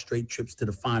 5 straight trips to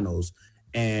the finals,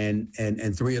 and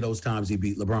 3 of those times he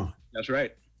beat LeBron. That's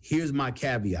right. Here's my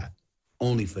caveat,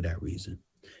 only for that reason.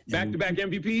 Back-to-back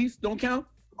MVPs don't count?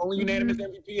 Only unanimous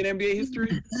MVP in NBA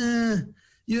history?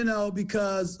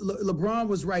 Because LeBron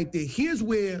was right there. Here's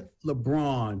where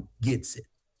LeBron gets it.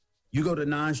 You go to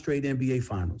 9 straight NBA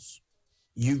finals.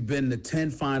 You've been to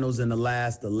 10 finals in the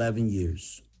last 11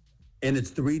 years. And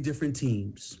it's 3 different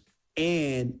teams.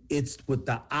 And it's with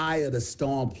the eye of the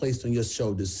storm placed on your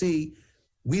shoulders. See,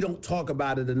 we don't talk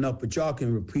about it enough, but y'all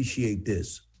can appreciate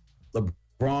this.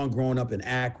 LeBron growing up in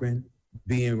Akron,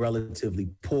 being relatively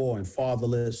poor and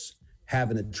fatherless,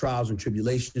 having the trials and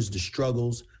tribulations, the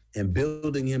struggles, and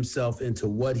building himself into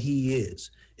what he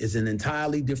is an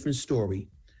entirely different story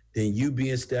than you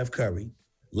being Steph Curry,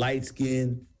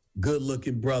 light-skinned,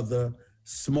 good-looking brother,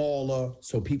 smaller,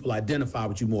 so people identify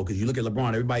with you more. Because you look at LeBron,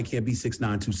 everybody can't be 6'9",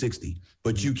 260,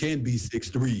 but you can be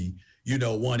 6'3",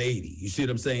 180. You see what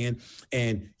I'm saying?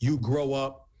 And you grow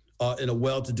up in a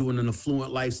well-to-do and an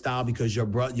affluent lifestyle because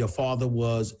your father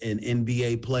was an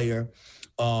NBA player,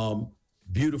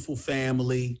 beautiful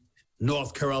family,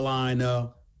 North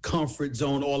Carolina, comfort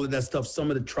zone, all of that stuff. Some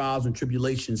of the trials and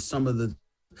tribulations, some of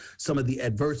the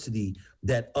adversity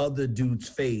that other dudes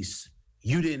face,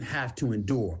 you didn't have to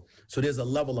endure. So there's a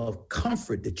level of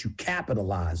comfort that you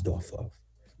capitalized off of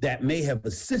that may have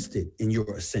assisted in your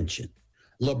ascension.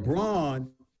 LeBron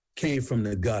came from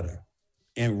the gutter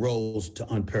and rose to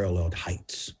unparalleled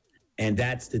heights. And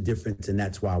that's the difference, and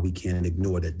that's why we can't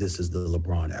ignore that this is the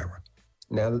LeBron era.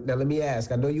 Now let me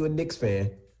ask. I know you're a Knicks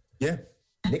fan. Yeah.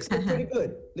 Knicks are pretty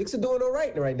good. Knicks are doing all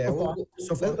right right now.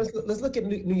 So far. Let's look at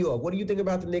New York. What do you think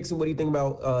about the Knicks and what do you think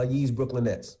about Yee's Brooklyn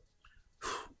Nets?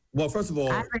 Well, first of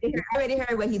all, I already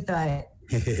heard what he thought.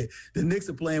 the Knicks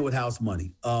are playing with house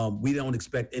money. We don't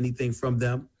expect anything from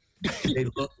them. They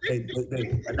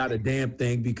not a damn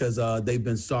thing because they've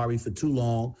been sorry for too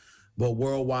long. But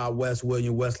Worldwide West,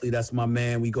 William Wesley, that's my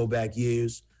man. We go back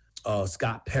years.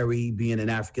 Scott Perry being an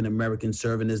African-American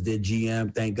serving as their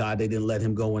GM. Thank God they didn't let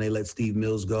him go when they let Steve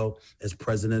Mills go as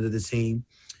president of the team.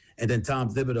 And then Tom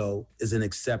Thibodeau is an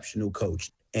exceptional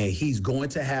coach. And he's going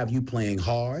to have you playing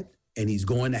hard and he's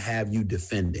going to have you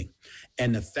defending.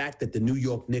 And the fact that the New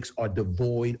York Knicks are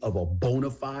devoid of a bona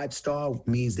fide star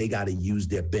means they got to use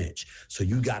their bench. So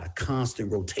you got a constant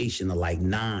rotation of like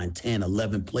 9, 10,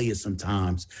 11 players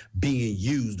sometimes being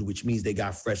used, which means they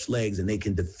got fresh legs and they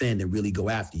can defend and really go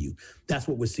after you. That's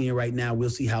what we're seeing right now. We'll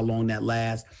see how long that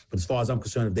lasts. But as far as I'm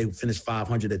concerned, if they finish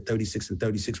 500 at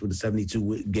 36-36 with a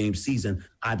 72-game season,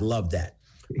 I'd love that.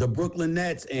 The Brooklyn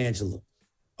Nets, Angela,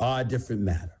 are a different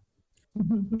matter.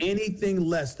 Anything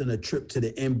less than a trip to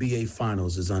the NBA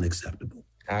Finals is unacceptable.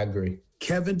 I agree.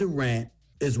 Kevin Durant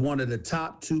is one of the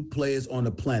top 2 players on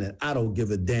the planet. I don't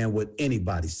give a damn what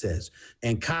anybody says.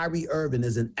 And Kyrie Irving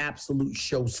is an absolute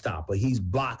showstopper. He's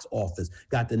box office,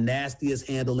 got the nastiest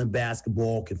handle in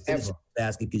basketball, can finish the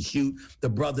basket, can shoot. The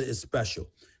brother is special.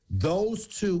 Those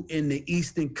 2 in the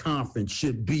Eastern Conference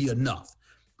should be enough.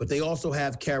 But they also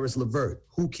have Karis LeVert,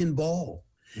 who can ball.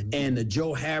 And the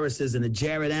Joe Harrises and the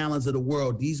Jared Allens of the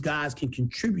world, these guys can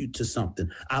contribute to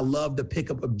something. I love the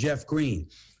pickup of Jeff Green.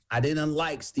 I didn't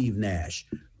like Steve Nash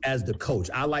as the coach.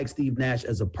 I like Steve Nash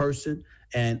as a person,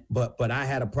 but I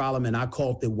had a problem, and I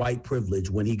called it white privilege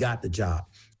when he got the job.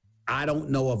 I don't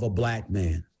know of a black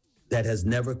man that has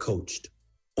never coached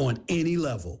on any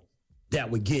level that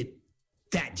would get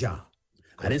that job.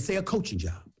 I didn't say a coaching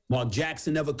job. Mark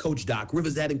Jackson never coached. Doc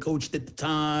Rivers hadn't coached at the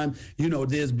time. You know,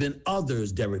 there's been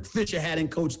others. Derek Fisher hadn't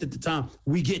coached at the time.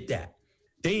 We get that.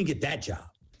 They didn't get that job.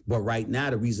 But right now,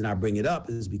 the reason I bring it up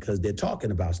is because they're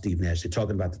talking about Steve Nash. They're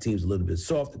talking about the team's a little bit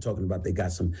soft. They're talking about they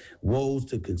got some woes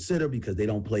to consider because they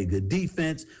don't play good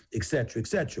defense, et cetera, et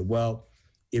cetera. Well,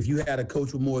 if you had a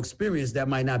coach with more experience, that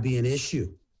might not be an issue.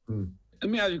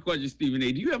 Let me ask you a question, Stephen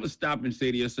A. Do you ever stop and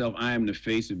say to yourself, I am the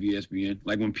face of ESPN?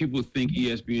 Like when people think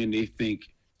ESPN, they think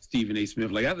Stephen A.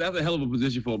 Smith. Like that's a hell of a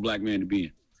position for a black man to be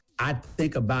in. I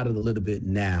think about it a little bit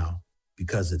now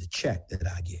because of the check that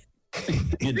I get.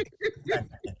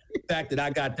 The fact that I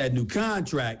got that new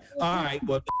contract. All right,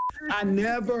 but I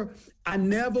never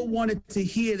wanted to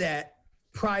hear that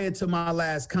prior to my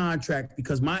last contract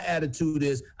because my attitude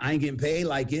is I ain't getting paid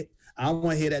like it. I don't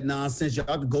want to hear that nonsense. Y'all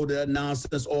can go to that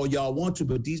nonsense all y'all want to,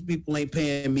 but these people ain't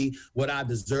paying me what I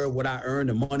deserve, what I earn,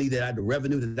 the money the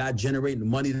revenue that I generate, the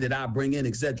money that I bring in,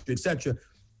 et cetera, et cetera.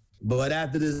 But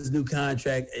after this new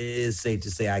contract, it's safe to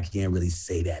say I can't really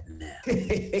say that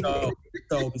now.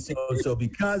 So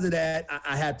because of that,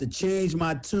 I have to change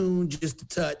my tune just a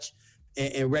touch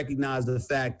and recognize the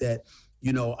fact that,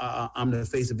 you know, I'm the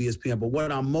face of ESPN. But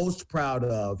what I'm most proud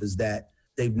of is that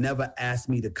they've never asked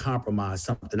me to compromise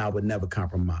something I would never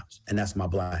compromise, and that's my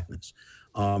blackness.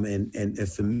 And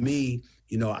for me,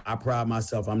 you know, I pride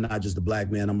myself. I'm not just a black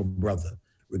man. I'm a brother.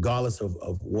 Regardless of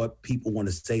what people want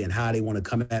to say and how they want to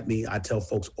come at me, I tell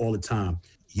folks all the time,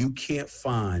 you can't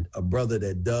find a brother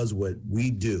that does what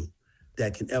we do,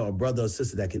 a brother or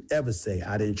sister that can ever say,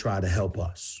 I didn't try to help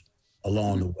us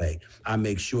along the way. I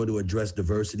make sure to address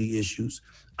diversity issues.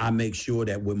 I make sure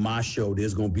that with my show,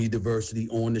 there's going to be diversity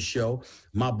on the show.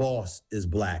 My boss is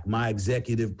black. My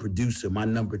executive producer, my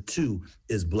number 2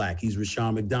 is black. He's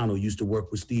Rashawn McDonald, used to work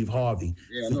with Steve Harvey.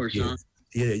 Yeah, I know Rashawn.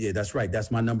 Yeah, that's right. That's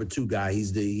my number 2 guy.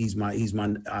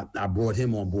 I brought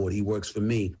him on board. He works for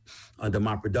me under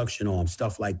my production arm,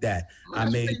 stuff like that. I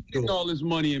made getting all this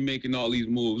money and making all these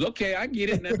moves. Okay, I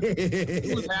get it now.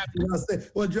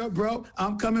 Well, bro,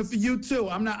 I'm coming for you too.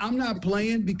 I'm not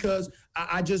playing because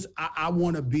I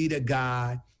want to be the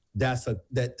guy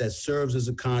that serves as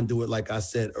a conduit, like I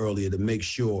said earlier, to make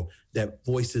sure that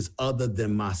voices other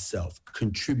than myself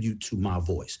contribute to my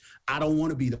voice. I don't want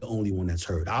to be the only one that's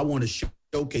heard. I want to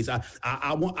showcase.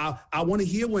 I want to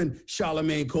hear when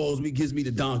Charlamagne calls me, gives me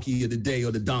the Donkey of the Day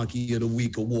or the Donkey of the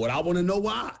Week award. I want to know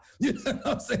why. You know what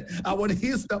I'm saying? I want to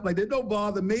hear stuff like that. Don't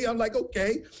bother me. I'm like,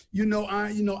 okay,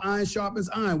 iron sharpens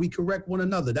iron. We correct one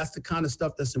another. That's the kind of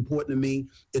stuff that's important to me.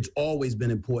 It's always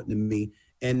been important to me.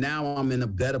 And now I'm in a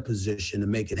better position to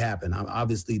make it happen.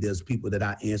 Obviously, there's people that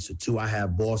I answer to. I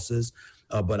have bosses,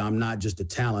 but I'm not just a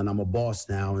talent. I'm a boss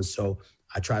now. And so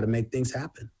I try to make things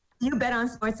happen. You bet on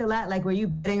sports a lot? Like, were you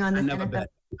betting on this?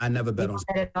 I never bet on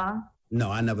Bet it on? No,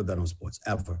 I never bet on sports,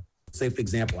 ever. Say, for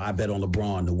example, I bet on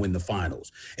LeBron to win the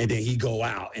finals, and then he go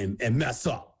out and mess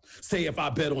up. Say if I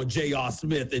bet on J.R.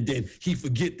 Smith and then he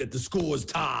forget that the score is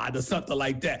tied or something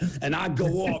like that, and I go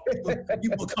off,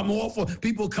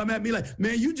 people come at me like,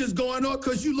 man, you just going off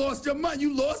because you lost your money.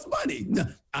 You lost money. No,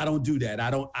 I don't do that. I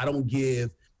don't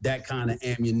give that kind of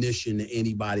ammunition to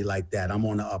anybody like that. I'm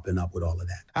on the up and up with all of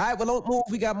that. All right, well, don't move.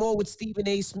 We got more with Stephen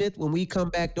A. Smith. When we come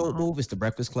back, don't move. It's the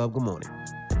Breakfast Club. Good morning.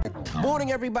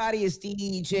 Morning, everybody. It's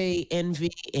DJ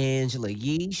Envy, Angela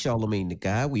Yee, Charlamagne the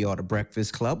Guy. We are the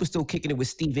Breakfast Club. We're still kicking it with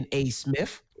Stephen A.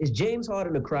 Smith. Is James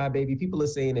Harden a crybaby? People are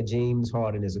saying that James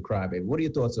Harden is a crybaby. What are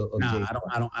your thoughts of James?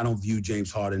 I don't view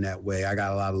James Harden that way. I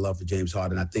got a lot of love for James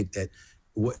Harden. I think that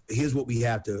here's what we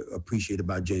have to appreciate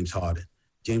about James Harden.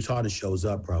 James Harden shows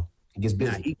up, bro. He gets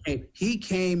busy. Now, he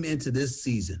came into this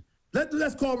season.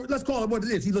 Let's call it what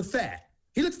it is. He looked fat.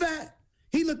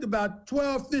 He looked about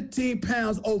 12, 15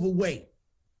 pounds overweight.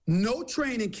 No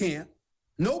training camp,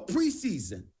 no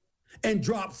preseason, and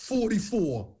dropped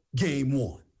 44 game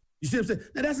one. You see what I'm saying?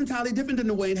 Now, that's entirely different than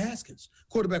Dwayne Haskins,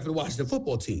 quarterback for the Washington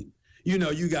football team. You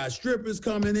know, you got strippers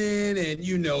coming in, and,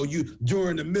 you know, you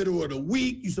during the middle of the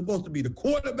week, you're supposed to be the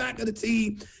quarterback of the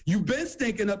team. You've been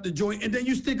stinking up the joint, and then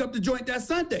you stink up the joint that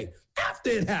Sunday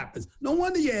after it happens. No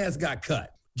wonder your ass got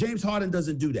cut. James Harden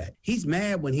doesn't do that. He's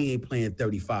mad when he ain't playing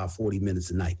 35, 40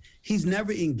 minutes a night. He's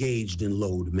never engaged in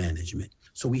load management.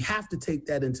 So we have to take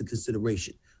that into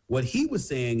consideration. What he was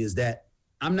saying is that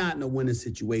I'm not in a winning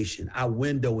situation. Our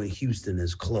window in Houston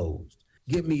is closed.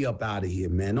 Get me up out of here,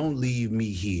 man. Don't leave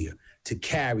me here to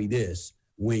carry this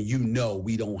when you know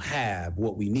we don't have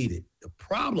what we needed. The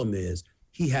problem is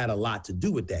he had a lot to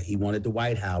do with that. He wanted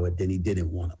Dwight Howard, then he didn't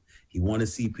want him. He wanted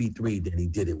CP3, then he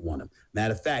didn't want him.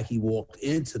 Matter of fact, he walked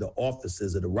into the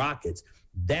offices of the Rockets.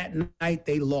 That night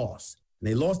they lost, and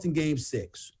they lost in game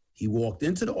 6. He walked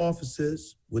into the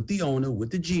offices with the owner,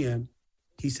 with the GM.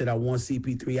 He said, I want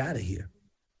CP3 out of here.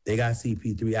 They got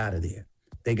CP3 out of there.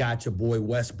 They got your boy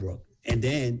Westbrook. And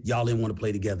then y'all didn't want to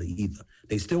play together either.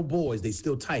 They still boys, they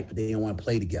still tight, but they didn't want to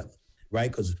play together, right?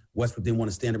 Because Westbrook didn't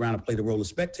want to stand around and play the role of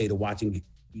spectator watching,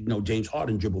 James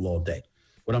Harden dribble all day.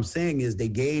 What I'm saying is they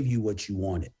gave you what you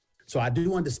wanted. So I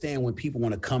do understand when people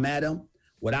want to come at him.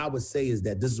 What I would say is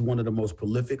that this is one of the most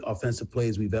prolific offensive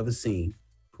players we've ever seen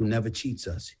who never cheats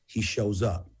us. He shows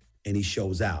up and he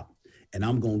shows out. And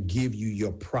I'm going to give you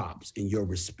your props and your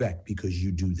respect because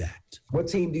you do that. What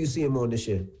team do you see him on this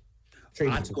year?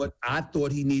 I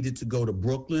thought he needed to go to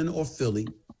Brooklyn or Philly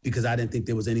because I didn't think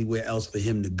there was anywhere else for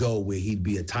him to go where he'd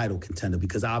be a title contender,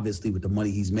 because obviously with the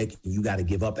money he's making, you got to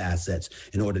give up assets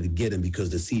in order to get him, because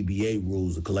the CBA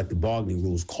rules, the collective bargaining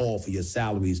rules, call for your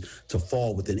salaries to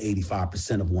fall within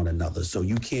 85% of one another. So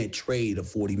you can't trade a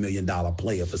 $40 million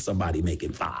player for somebody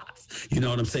making $5. You know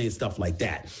what I'm saying? Stuff like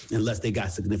that, unless they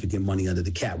got significant money under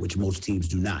the cap, which most teams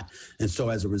do not. And so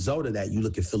as a result of that, you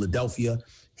look at Philadelphia,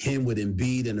 him with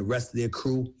Embiid and the rest of their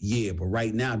crew, yeah. But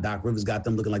right now, Doc Rivers got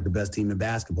them looking like the best team in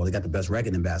basketball. They got the best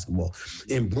record in basketball.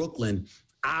 In Brooklyn,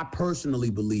 I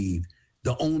personally believe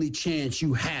the only chance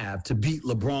you have to beat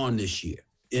LeBron this year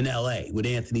in L.A. with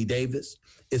Anthony Davis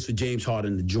is for James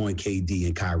Harden to join KD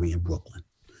and Kyrie in Brooklyn.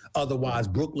 Otherwise,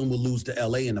 Brooklyn will lose to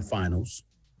L.A. in the finals,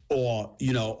 or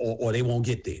they won't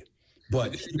get there.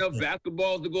 But there's enough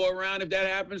basketballs to go around if that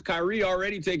happens. Kyrie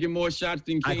already taking more shots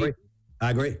than KD.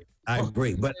 I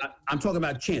agree. But I'm talking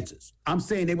about chances. I'm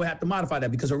saying they would have to modify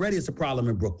that because already it's a problem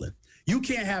in Brooklyn. You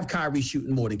can't have Kyrie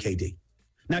shooting more than KD.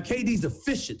 Now, KD's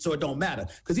efficient, so it don't matter.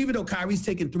 Because even though Kyrie's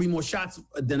taking 3 more shots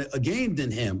a game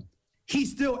than him,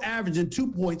 he's still averaging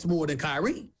 2 points more than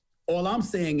Kyrie. All I'm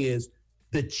saying is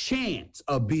the chance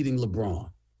of beating LeBron.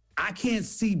 I can't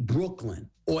see Brooklyn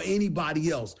or anybody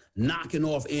else knocking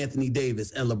off Anthony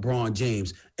Davis and LeBron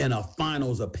James in a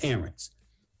finals appearance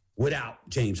without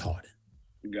James Harden.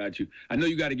 Got you. I know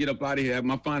you got to get up out of here.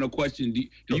 My final question, do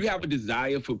you have a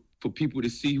desire for people to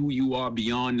see who you are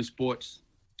beyond the sports?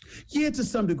 Yeah, to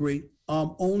some degree,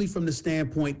 only from the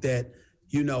standpoint that,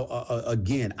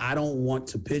 again, I don't want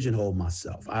to pigeonhole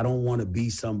myself. I don't want to be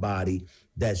somebody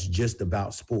that's just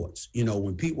about sports.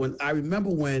 I remember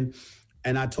when,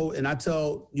 and I tell,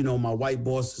 my white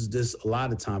bosses this a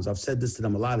lot of times. I've said this to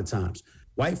them a lot of times.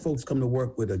 White folks come to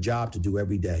work with a job to do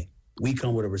every day. We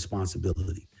come with a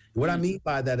responsibility. What I mean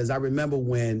by that is I remember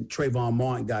when Trayvon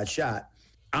Martin got shot,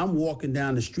 I'm walking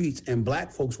down the streets and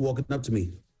black folks walking up to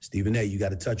me. Stephen A., you got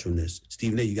to touch on this.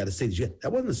 Stephen A., you got to say this.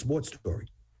 That wasn't a sports story,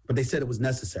 but they said it was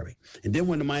necessary. And then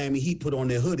when the Miami Heat put on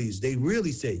their hoodies, they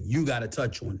really said, you got to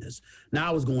touch on this. Now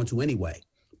I was going to anyway,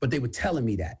 but they were telling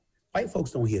me that. White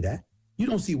folks don't hear that. You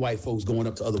don't see white folks going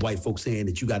up to other white folks saying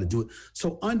that you got to do it.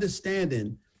 So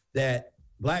understanding that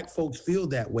Black folks feel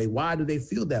that way, why do they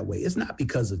feel that way? It's not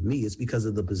because of me. It's because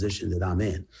of the position that I'm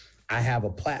in. I have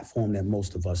a platform that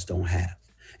most of us don't have.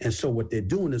 And so what they're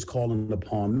doing is calling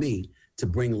upon me to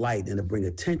bring light and to bring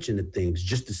attention to things,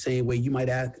 just the same way you might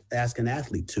ask an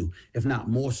athlete to, if not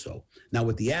more so. Now,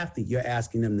 with the athlete, you're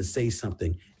asking them to say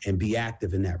something and be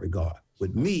active in that regard.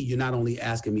 With me, you're not only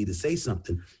asking me to say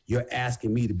something, you're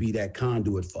asking me to be that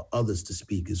conduit for others to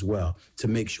speak as well, to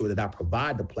make sure that I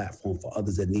provide the platform for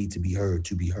others that need to be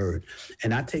heard.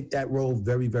 And I take that role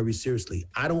very, very seriously.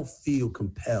 I don't feel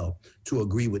compelled to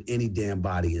agree with any damn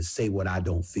body and say what I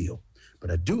don't feel.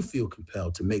 But I do feel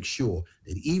compelled to make sure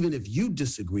that even if you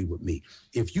disagree with me,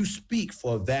 if you speak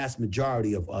for a vast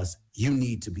majority of us, you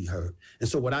need to be heard. And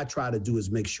so what I try to do is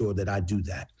make sure that I do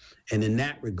that. And in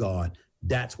that regard,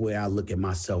 that's where I look at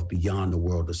myself beyond the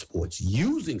world of sports,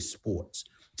 using sports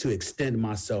to extend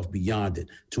myself beyond it,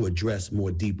 to address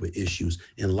more deeper issues,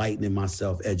 enlightening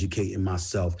myself, educating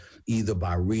myself, either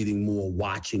by reading more,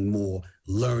 watching more,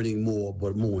 learning more,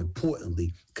 but more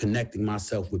importantly, connecting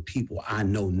myself with people I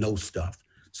know stuff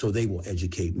so they will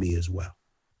educate me as well.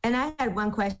 And I had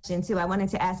one question too. I wanted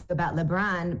to ask about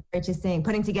LeBron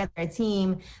putting together a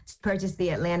team to purchase the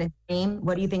Atlanta Dream.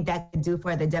 What do you think that could do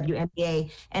for the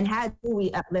WNBA? And how do we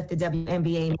uplift the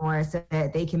WNBA more so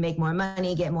that they can make more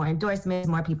money, get more endorsements,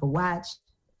 more people watch?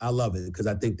 I love it because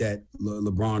I think that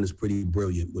LeBron is pretty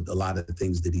brilliant with a lot of the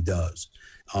things that he does.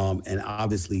 And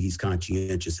obviously he's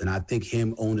conscientious. And I think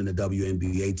him owning the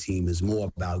WNBA team is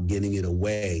more about getting it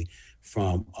away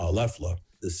from Loeffler,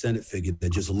 the Senate figure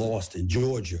that just lost in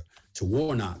Georgia to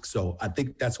Warnock. So I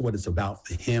think that's what it's about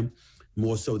for him,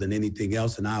 more so than anything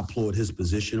else. And I applaud his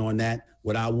position on that.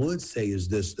 What I would say is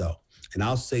this, though, and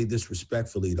I'll say this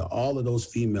respectfully to all of those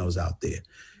females out there.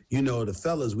 You know, the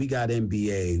fellas, we got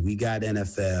NBA, we got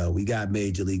NFL, we got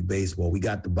Major League Baseball, we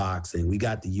got the boxing, we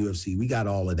got the UFC, we got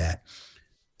all of that.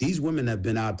 These women have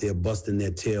been out there busting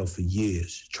their tail for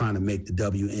years, trying to make the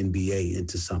WNBA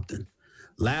into something.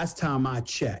 Last time I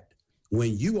checked,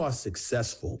 when you are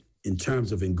successful in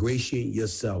terms of ingratiating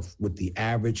yourself with the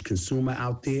average consumer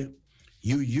out there,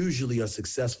 you usually are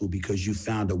successful because you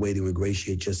found a way to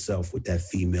ingratiate yourself with that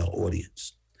female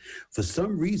audience. For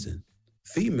some reason,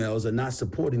 females are not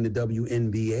supporting the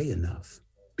WNBA enough,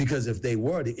 because if they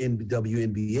were, the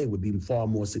WNBA would be far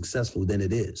more successful than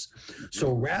it is.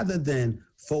 So rather than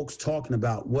folks talking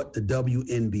about what the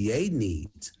WNBA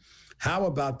needs, how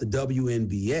about the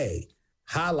WNBA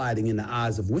highlighting in the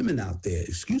eyes of women out there,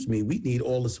 we need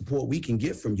all the support we can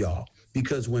get from y'all,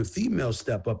 because when females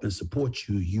step up and support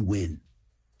you, you win.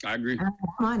 I agree.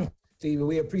 I'm on it. Stephen,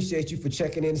 we appreciate you for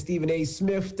checking in. Stephen A.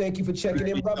 Smith, thank you for checking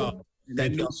in, brother.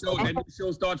 That new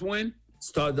show starts when?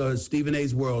 Stephen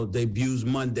A.'s World debuts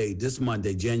this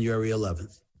Monday, January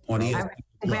 11th on ESPN.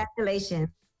 Congratulations.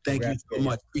 Thank you so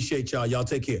much. Appreciate y'all. Y'all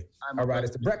take care. All right,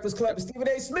 it's the Breakfast Club with Stephen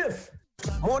A. Smith.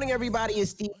 Morning, everybody.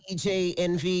 It's DJ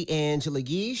Envy, Angela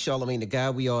Yee, Charlamagne the Guy.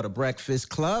 We are the Breakfast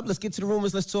Club. Let's get to the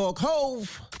rumors. Let's talk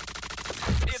Hove.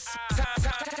 It's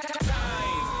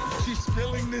time. She's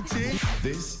spilling the tea.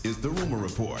 This is the Rumor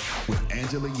Report with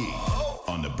Angela Yee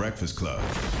on the Breakfast Club.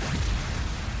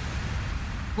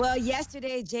 Well,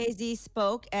 yesterday, Jay-Z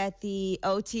spoke at the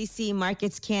OTC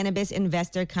Markets Cannabis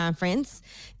Investor Conference.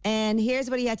 And here's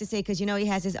what he had to say, because, you know, he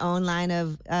has his own line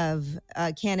of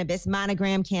cannabis,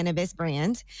 Monogram cannabis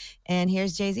brand. And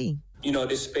here's Jay-Z. You know,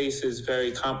 this space is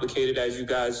very complicated, as you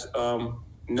guys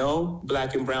know.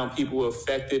 Black and brown people were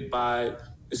affected by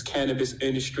this cannabis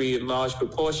industry in large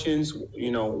proportions,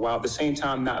 you know, while at the same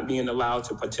time not being allowed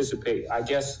to participate. I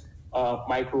guess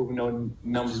Michael, you know,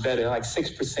 numbers better, like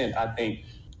 6%, I think.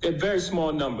 They're very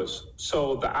small numbers.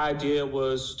 So the idea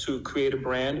was to create a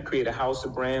brand, create a house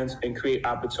of brands, and create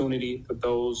opportunity for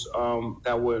those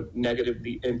that were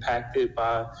negatively impacted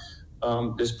by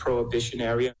this prohibition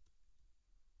area.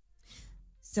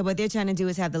 So what they're trying to do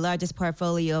is have the largest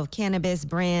portfolio of cannabis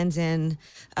brands and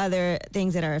other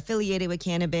things that are affiliated with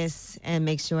cannabis, and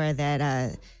make sure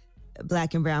that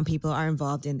Black and brown people are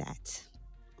involved in that.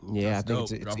 Yeah, I think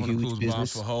it's a huge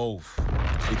business. It's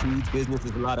a huge business.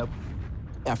 There's a lot of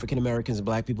African Americans and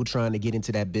Black people trying to get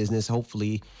into that business.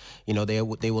 Hopefully, you know, they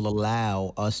will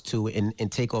allow us to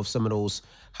and take off some of those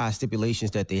high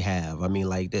stipulations that they have. I mean,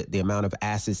 like the amount of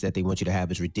assets that they want you to have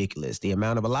is ridiculous. The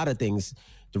amount of a lot of things,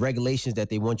 the regulations that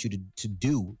they want you to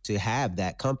do to have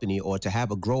that company or to have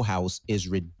a grow house is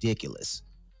ridiculous.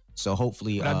 So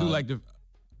hopefully, I do like they'll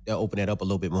open that up a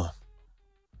little bit more.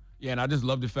 Yeah, and I just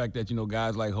love the fact that, you know,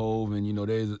 guys like Hove and, you know,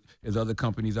 there's other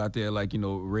companies out there like, you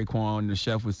know, Raekwon, the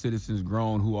chef with Citizens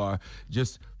Grown, who are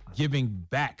just giving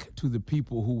back to the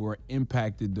people who were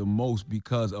impacted the most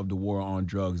because of the war on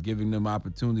drugs, giving them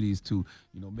opportunities to,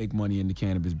 make money in the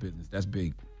cannabis business. That's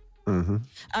big. Mm-hmm.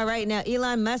 All right, now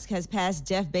Elon Musk has passed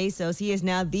Jeff Bezos. He is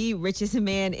now the richest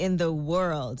man in the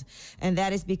world. And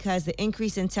that is because the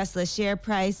increase in Tesla's share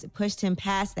price pushed him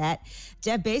past that.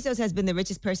 Jeff Bezos has been the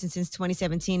richest person since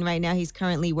 2017. Right now, he's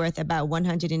currently worth about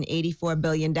 $184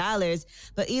 billion.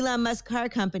 But Elon Musk's car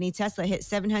company, Tesla, hit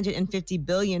 $750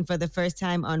 billion for the first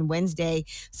time on Wednesday.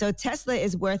 So Tesla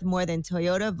is worth more than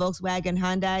Toyota, Volkswagen,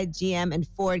 Hyundai, GM, and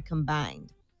Ford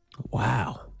combined.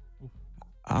 Wow.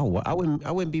 I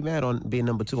wouldn't be mad on being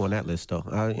number 2 on that list, though.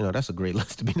 That's a great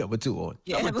list to be number 2 on.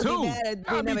 Yeah, number 2.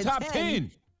 I'll be top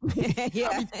 10. 10.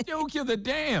 Yeah. Who gives a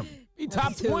damn? Be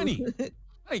top 20.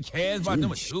 Nobody cares about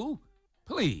number 2.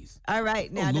 Please. All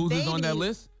right. Now, no the losers baby on that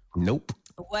list? Nope.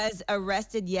 Was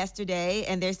arrested yesterday,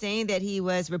 and they're saying that he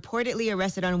was reportedly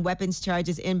arrested on weapons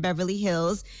charges in Beverly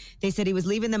Hills. They said he was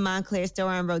leaving the Montclair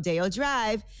store on Rodeo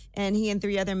Drive, and he and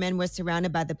 3 other men were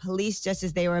surrounded by the police just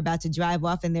as they were about to drive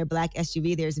off in their black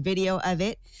SUV. There's video of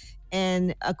it.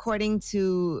 And according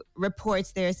to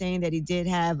reports, they're saying that he did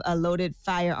have a loaded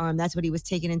firearm. That's what he was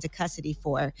taken into custody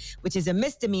for, which is a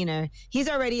misdemeanor. He's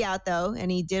already out, though, and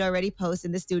he did already post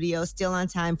in the studio, still on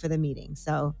time for the meeting.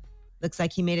 So looks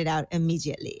like he made it out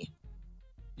immediately.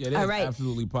 Yeah, there's All right.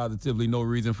 absolutely positively no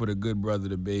reason for the good brother,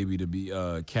 the baby, to be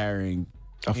carrying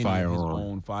a firearm. His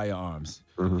own firearms.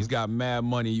 Mm-hmm. He's got mad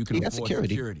money. You can afford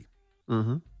security.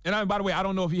 Mm-hmm. And by the way, I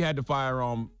don't know if he had the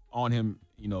firearm on him,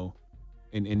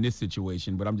 in this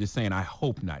situation, but I'm just saying I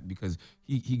hope not, because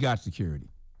he got security.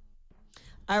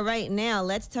 All right, now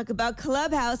let's talk about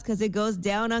Clubhouse, because it goes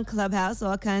down on Clubhouse.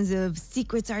 All kinds of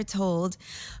secrets are told.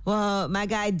 Well, my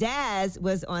guy Daz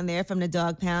was on there from the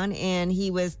Dog Pound, and he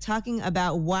was talking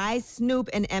about why Snoop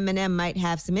and Eminem might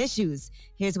have some issues.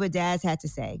 Here's what Daz had to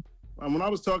say. When I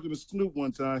was talking to Snoop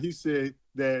one time, he said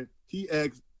that he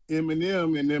asked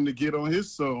Eminem and them to get on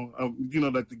his song,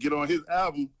 like to get on his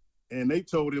album, and they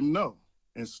told him no.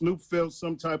 And Snoop felt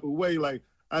some type of way, like,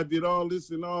 I did all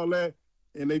this and all that,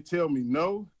 and they tell me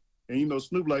no. And,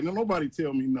 Snoop like, no, nobody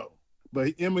tell me no. But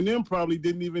Eminem probably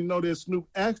didn't even know that Snoop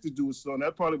asked to do a song.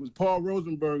 That probably was Paul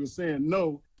Rosenberg saying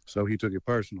no. So he took it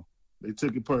personal. They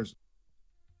took it personal.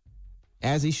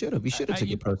 As he should have. He should have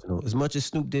taken it personal. As much as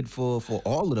Snoop did for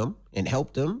all of them and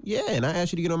helped them. Yeah, and I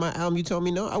asked you to get on my album. You told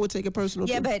me no. I would take it personal,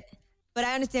 Yeah, too. But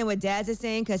I understand what Daz is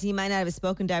saying, because he might not have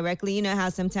spoken directly. You know how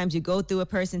sometimes you go through a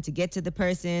person to get to the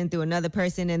person, through another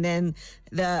person, and then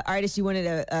the artist you wanted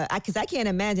to, because I can't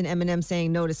imagine Eminem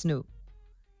saying no to Snoop.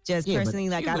 Just personally,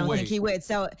 I don't think he would.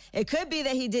 So it could be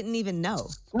that he didn't even know.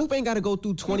 Snoop ain't got to go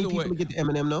through 20 people to get to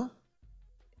Eminem, no?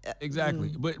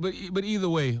 Exactly. But either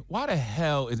way, why the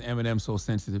hell is Eminem so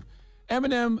sensitive?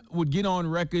 Eminem would get on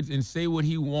records and say what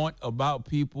he want about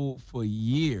people for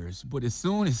years. But as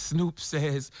soon as Snoop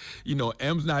says,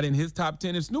 M's not in his top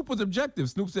 10, and Snoop was objective.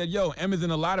 Snoop said, yo, M is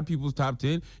in a lot of people's top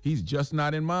 10. He's just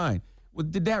not in mine. Well,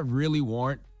 did that really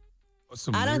warrant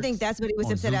some I don't lyrics think that's what he was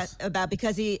upset about,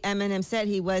 because Eminem said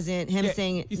he wasn't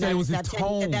saying he said it was his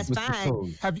tone. That's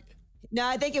fine. No,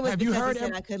 I think it was because he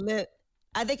said I could live.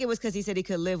 I think it was because he said he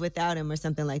could live without him or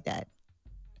something like that.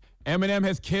 Eminem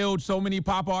has killed so many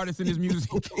pop artists in his music.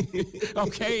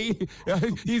 Okay,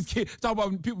 he's talking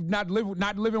about people not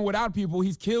living without people.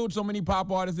 He's killed so many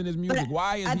pop artists in his music.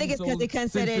 Why is he so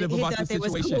sensitive about this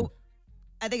situation? Cool.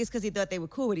 I think it's because he thought they were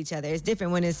cool with each other. It's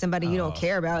different when it's somebody you don't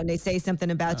care about and they say something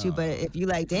about you. But if you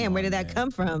like, damn, where did that come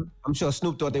from? I'm sure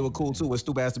Snoop thought they were cool too when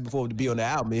Snoop asked him before to be on the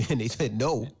album, and they said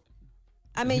no.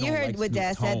 I mean, you heard what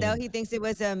Dad said, though. He thinks it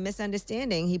was a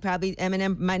misunderstanding.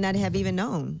 Eminem might not have even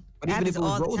known. But even if it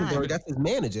was Rosenberg, that's his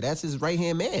manager. That's his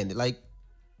right-hand man. Like,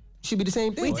 should be the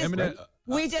same thing.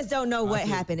 We just don't know what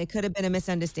happened. It could have been a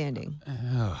misunderstanding.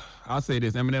 I'll say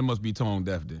this. Eminem must be tone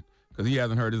deaf then, because he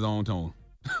hasn't heard his own tone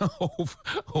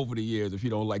over the years. If you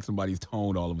don't like somebody's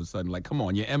tone all of a sudden, like, come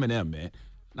on, you're Eminem, man.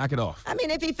 Knock it off. I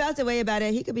mean, if he felt a way about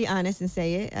it, he could be honest and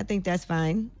say it. I think that's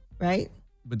fine, right?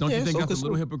 But don't you think that's a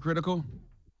little hypocritical?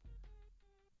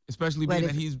 Especially being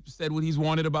that he's said what he's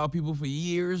wanted about people for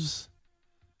years.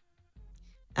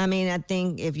 I mean, I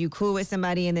think if you cool with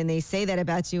somebody and then they say that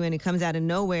about you and it comes out of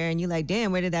nowhere and you're like,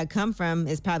 damn, where did that come from?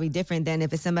 It's probably different than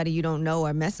if it's somebody you don't know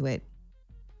or mess with.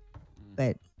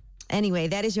 But anyway,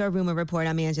 that is your rumor report.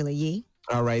 I'm Angela Yee.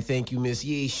 All right. Thank you, Miss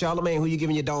Yee. Charlamagne, who you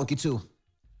giving your donkey to?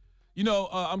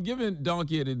 I'm giving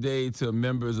Donkey of the Day to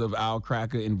members of Al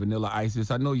Cracker and Vanilla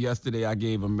Isis. I know yesterday I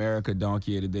gave America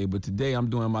Donkey of the Day, but today I'm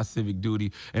doing my civic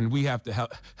duty, and we have to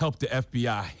help the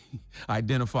FBI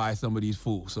identify some of these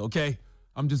fools, okay?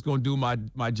 I'm just going to do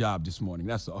my job this morning.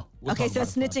 That's all. Okay, so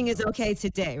snitching is okay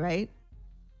today, right?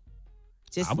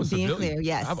 Just I'm a being civilian. clear,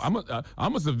 yes.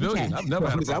 I'm a civilian. Okay. I've never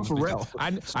had a I'm problem.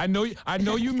 Pharrell. I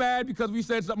know you mad because we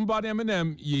said something about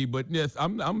Eminem, but yes,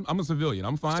 I'm a civilian.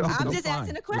 I'm fine. I'm just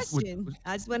asking a question.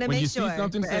 I just want to make sure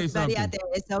for everybody out there,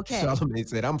 it's okay. Charlamagne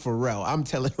said, I'm Pharrell. I'm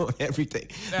telling on everything.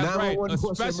 That's right.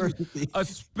 911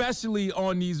 Especially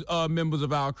on these members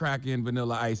of Al Cracker and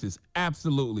Vanilla Isis.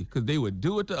 Absolutely, because they would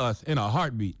do it to us in a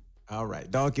heartbeat. All right.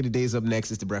 Donkey of the Day's up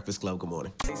next. It's the Breakfast Club. Good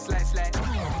morning. I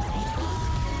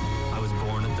was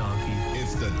born a donkey.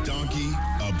 It's the Donkey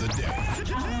of the Day.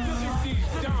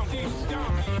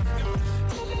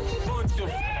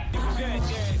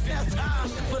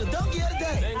 For the donkey of the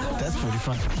day. That's pretty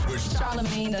funny.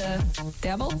 Charlamagne the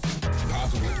devil?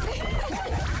 Possibly.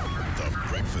 The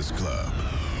Breakfast Club.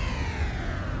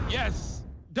 Yes.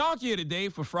 Donkey of the Day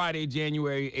for Friday,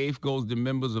 January 8th goes to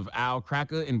members of Al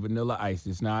Cracker and Vanilla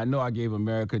Isis. Now, I know I gave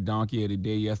America Donkey of the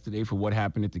Day yesterday for what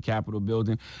happened at the Capitol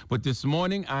building, but this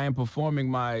morning I am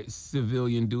performing my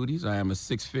civilian duties. I am a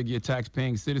six-figure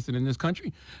tax-paying citizen in this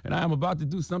country, and I am about to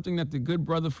do something that the good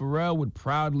brother Pharrell would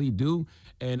proudly do,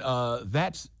 and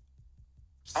that's...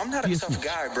 I'm not a tough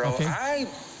guy, bro. Okay?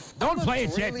 Don't play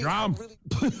it yet, Drum.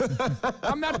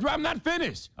 I'm not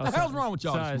finished. What the hell's wrong with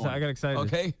y'all this morning? I got excited.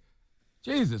 Okay?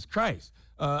 Jesus Christ.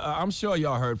 I'm sure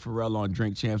y'all heard Pharrell on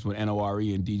Drink Champs with NORE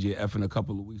and DJ Effin a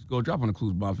couple of weeks ago. Drop on the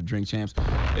clues bomb for Drink Champs.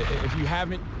 If you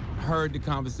haven't heard the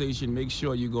conversation, make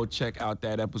sure you go check out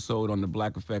that episode on the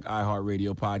Black Effect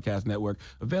iHeartRadio Podcast Network,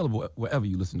 available wherever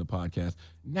you listen to podcasts.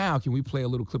 Now, can we play a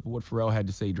little clip of what Pharrell had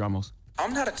to say, Dramos?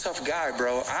 I'm not a tough guy,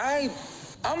 bro. I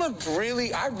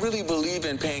really believe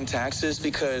in paying taxes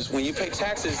because when you pay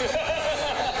taxes,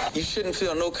 you shouldn't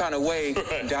feel no kind of way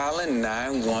dialing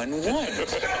 911.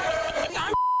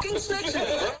 I'm f***ing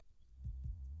snitching,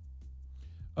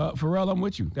 bro. Pharrell, I'm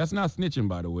with you. That's not snitching,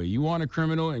 by the way. You aren't a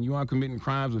criminal and you aren't committing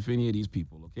crimes with any of these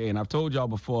people, okay? And I've told y'all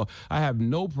before, I have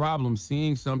no problem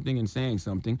seeing something and saying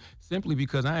something simply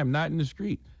because I am not in the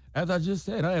street. As I just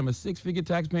said, I am a six-figure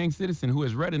tax-paying citizen who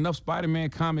has read enough Spider-Man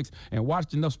comics and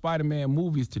watched enough Spider-Man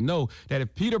movies to know that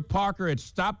if Peter Parker had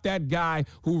stopped that guy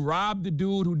who robbed the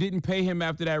dude who didn't pay him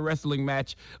after that wrestling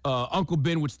match, Uncle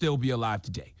Ben would still be alive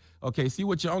today. Okay, see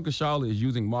what your Uncle Charlotte is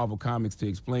using Marvel Comics to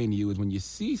explain to you is when you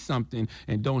see something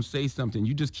and don't say something,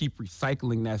 you just keep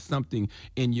recycling that something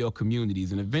in your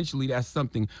communities. And eventually that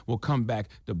something will come back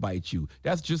to bite you.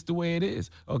 That's just the way it is.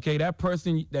 Okay, that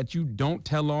person that you don't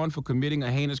tell on for committing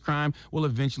a heinous crime will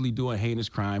eventually do a heinous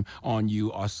crime on you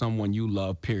or someone you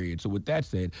love, period. So with that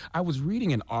said, I was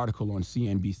reading an article on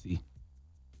CNBC.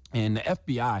 And the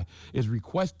FBI is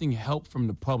requesting help from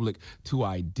the public to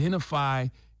identify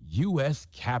U.S.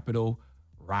 Capitol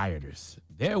rioters.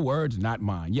 Their words, not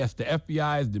mine. Yes, the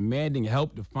FBI is demanding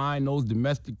help to find those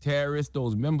domestic terrorists,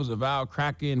 those members of Al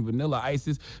Cracker and Vanilla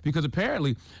Isis, because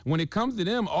apparently when it comes to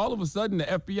them, all of a sudden the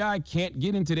FBI can't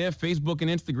get into their Facebook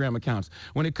and Instagram accounts.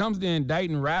 When it comes to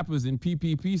indicting rappers and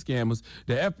PPP scammers,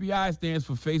 the FBI stands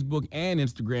for Facebook and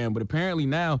Instagram, but apparently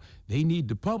now they need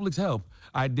the public's help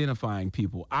identifying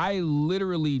people. I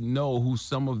literally know who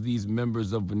some of these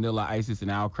members of Vanilla Isis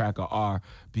and Al Cracker are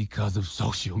because of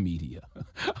social media.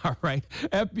 All right?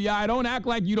 FBI, don't act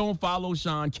like you don't follow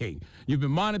Sean King. You've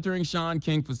been monitoring Sean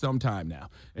King for some time now.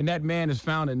 And that man has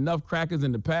found enough crackers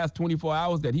in the past 24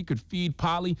 hours that he could feed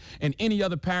Polly and any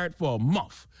other parrot for a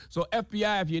month. So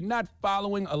FBI, if you're not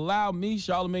following, allow me,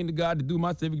 Charlamagne the God, to do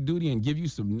my civic duty and give you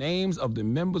some names of the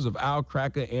members of Al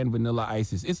Cracker and Vanilla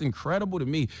Isis. It's incredible to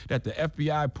me that the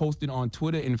FBI posted on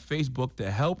Twitter and Facebook to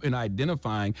help in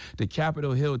identifying the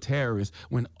Capitol Hill terrorists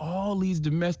when all these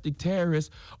domestic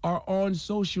terrorists are on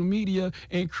social media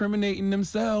incriminating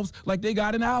themselves like they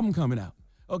got an album coming out.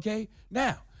 Okay?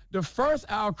 Now, the first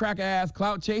Al Cracker ass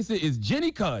clout chaser is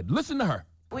Jenny Cudd. Listen to her.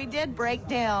 We did break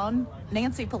down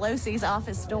Nancy Pelosi's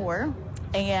office door,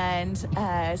 and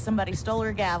somebody stole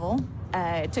her gavel,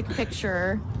 took a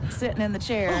picture sitting in the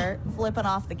chair, flipping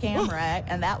off the camera,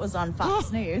 and that was on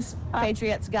Fox News.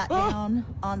 Patriots got down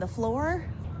on the floor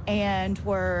and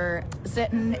were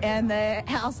sitting in the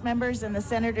House members and the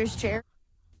senators' chair.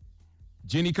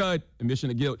 Jenny Cudd, admission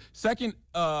of guilt. Second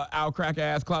Al Cracker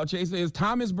ass clout chaser is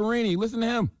Thomas Barini. Listen to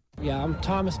him. Yeah, I'm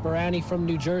Thomas Barani from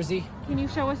New Jersey. Can you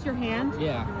show us your hand?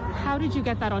 Yeah. How did you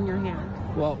get that on your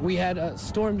hand? Well, we had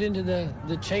stormed into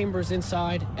the chambers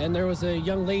inside, and there was a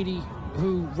young lady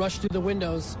who rushed through the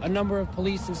windows. A number of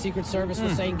police and Secret Service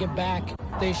were saying, get back.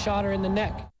 They shot her in the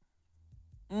neck.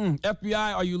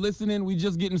 FBI, are you listening? We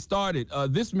just getting started.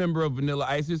 This member of Vanilla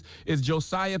Isis is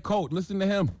Josiah Coate. Listen to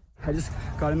him. I just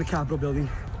got in the Capitol building.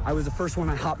 I was the first one.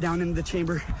 I hopped down into the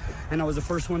chamber, and I was the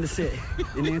first one to sit.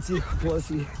 And Nancy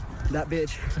Pelosi, that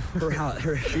bitch,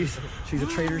 she's a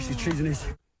traitor. She's treasonous.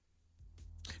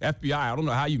 FBI, I don't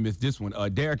know how you missed this one.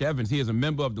 Derek Evans, he is a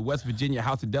member of the West Virginia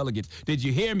House of Delegates. Did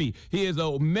you hear me? He is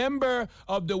a member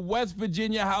of the West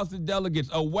Virginia House of Delegates,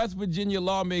 a West Virginia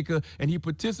lawmaker, and he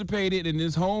participated in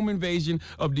this home invasion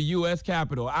of the U.S.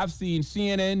 Capitol. I've seen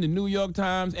CNN, the New York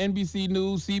Times, NBC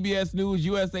News, CBS News,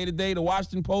 USA Today, the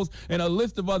Washington Post, and a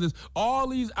list of others. All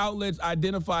these outlets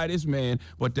identify this man,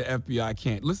 but the FBI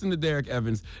can't. Listen to Derek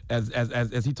Evans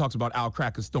as he talks about Al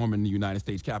Cracker storming the United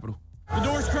States Capitol. The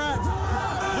door's cracked.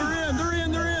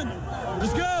 They're in.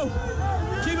 Let's go.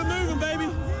 Keep it moving, baby.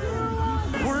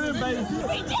 We're in, baby.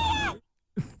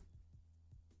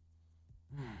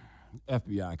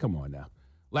 FBI, come on now.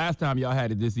 Last time y'all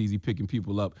had it this easy picking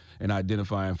people up and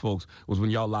identifying folks was when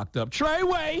y'all locked up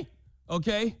Treyway,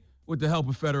 okay, with the help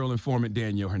of federal informant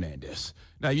Daniel Hernandez.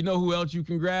 Now, you know who else you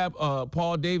can grab?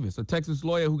 Paul Davis, a Texas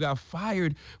lawyer who got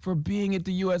fired for being at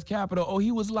the U.S. Capitol. Oh,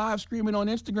 he was live streaming on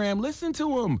Instagram. Listen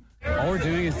to him. All we're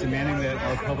doing is demanding that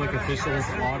our public officials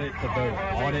audit the vote,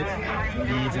 audit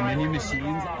the Dominion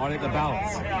machines, audit the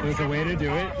ballots. There's a way to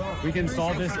do it. We can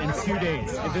solve this in 2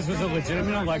 days. If this was a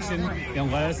legitimate election,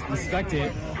 then let us inspect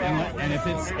it. And if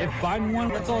Biden won,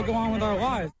 let's all go on with our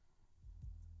lives.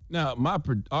 Now,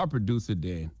 our producer,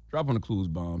 Dan, drop on the clues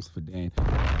bombs for Dan.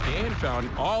 Dan found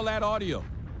all that audio.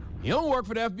 He don't work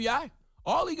for the FBI.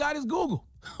 All he got is Google,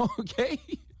 okay?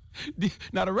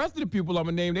 Now, the rest of the people I'm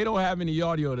going to name, they don't have any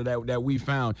audio that we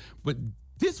found. But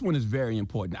this one is very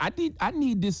important. I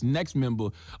need this next member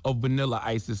of Vanilla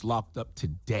ISIS locked up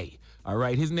today. All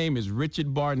right? His name is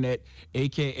Richard Barnett,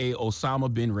 a.k.a.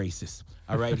 Osama bin Racist.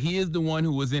 All right? He is the one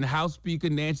who was in House Speaker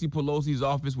Nancy Pelosi's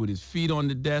office with his feet on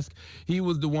the desk. He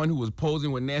was the one who was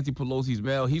posing with Nancy Pelosi's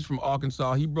mail. He's from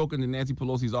Arkansas. He broke into Nancy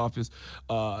Pelosi's office.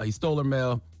 He stole her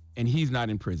mail. And he's not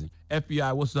in prison.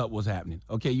 FBI, what's up? What's happening?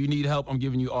 Okay, you need help? I'm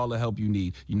giving you all the help you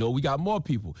need. You know, we got more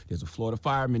people. There's a Florida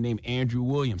fireman named Andrew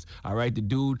Williams. All right, the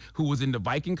dude who was in the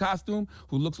Viking costume,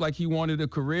 who looks like he wanted a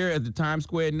career as the Times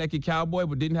Square naked cowboy,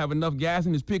 but didn't have enough gas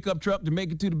in his pickup truck to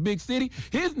make it to the big city.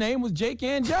 His name was Jake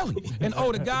Angeli. And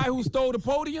the guy who stole the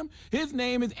podium, his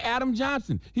name is Adam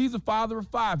Johnson. He's a father of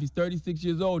 5. He's 36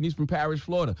 years old, and he's from Parrish,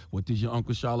 Florida. What does your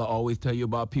Uncle Shala always tell you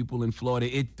about people in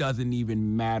Florida? It doesn't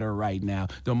even matter right now.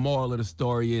 The moral of the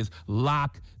story is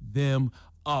lock them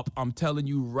up. I'm telling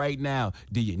you right now,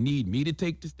 do you need me to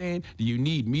take the stand? Do you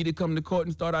need me to come to court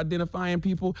and start identifying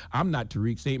people? I'm not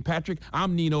Tariq St. Patrick.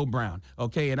 I'm Nino Brown,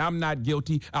 okay? And I'm not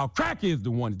guilty. Al Cracker is the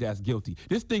one that's guilty.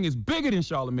 This thing is bigger than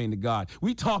Charlemagne the God.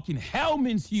 We talking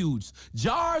Hellman's huge.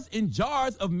 Jars and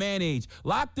jars of mayonnaise.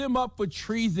 Lock them up for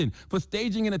treason, for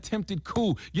staging an attempted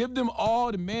coup. Give them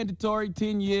all the mandatory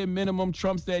 10-year minimum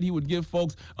Trump said he would give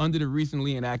folks under the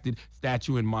recently enacted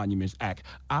Statue and Monuments Act.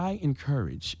 I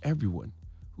encourage everyone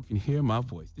who can hear my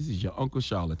voice. This is your Uncle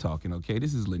Charlotte talking, okay?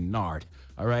 This is Leonard,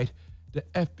 all right? The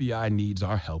FBI needs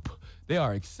our help. They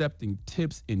are accepting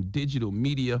tips in digital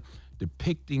media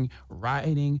depicting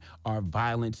rioting or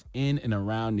violence in and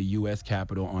around the U.S.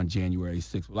 Capitol on January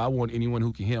 6th. Well, I want anyone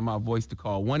who can hear my voice to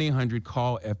call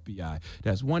 1-800-CALL-FBI.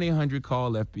 That's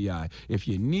 1-800-CALL-FBI. If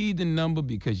you need the number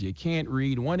because you can't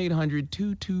read,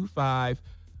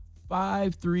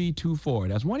 1-800-225-5324.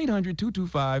 That's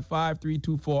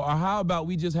 1-800-225-5324. Or how about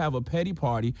we just have a petty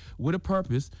party with a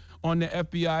purpose on the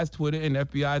FBI's Twitter and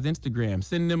FBI's Instagram.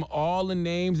 Send them all the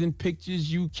names and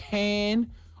pictures you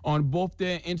can on both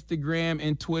their Instagram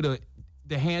and Twitter.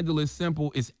 The handle is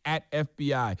simple. It's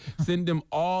 @FBI. Send them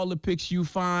all the pics you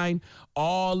find,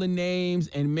 all the names,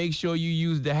 and make sure you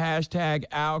use the hashtag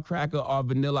 #AlCracker or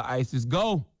Vanilla ISIS.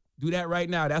 Go. Do that right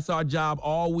now. That's our job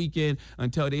all weekend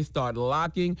until they start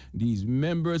locking these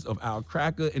members of Al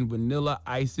Cracker and Vanilla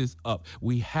ISIS up.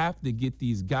 We have to get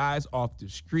these guys off the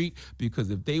street because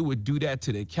if they would do that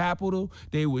to the Capitol,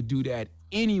 they would do that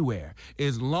anywhere.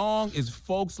 As long as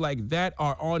folks like that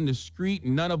are on the street,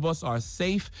 none of us are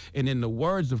safe. And in the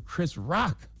words of Chris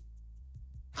Rock,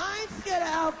 I ain't scared of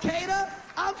Al-Qaeda.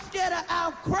 I'm scared of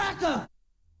Al Cracker.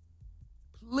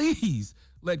 Please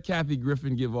let Kathy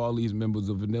Griffin give all these members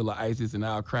of Vanilla ISIS and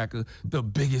Al Cracker the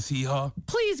biggest hee-haw.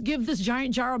 Please give this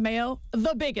giant jar of mail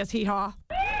the biggest hee-haw.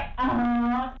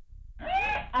 Come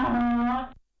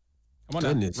on,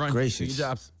 Goodness now. Run. gracious. Do your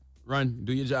jobs. Run.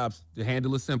 Do your jobs. The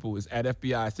handle is simple. It's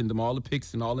 @FBI. Send them all the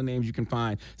pics and all the names you can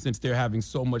find since they're having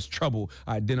so much trouble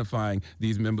identifying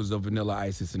these members of Vanilla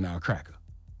ISIS and Al Cracker.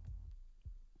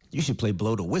 You should play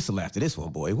Blow the Whistle after this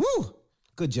one, boy. Woo!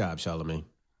 Good job, Charlemagne.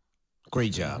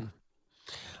 Great job.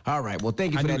 All right. Well,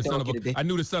 thank you for that. I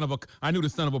knew the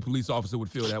son of a police officer would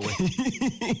feel that way.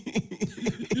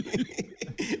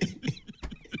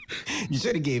 You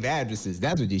should have gave addresses.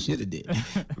 That's what you should have did.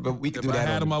 But we could do that. If I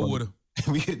had them, I would have.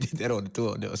 We could have did that on the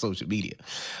tour on social media.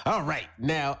 All right.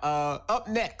 Now, up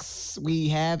next, we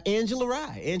have Angela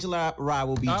Rye. Angela Rye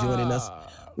will be joining us.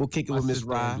 We'll kick it with Miss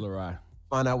Rye. Angela Rye.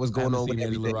 Find out what's going on with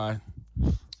Angela everything. Rye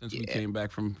since we came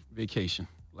back from vacation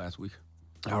last week.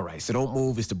 All right. So don't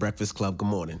move. It's The Breakfast Club. Good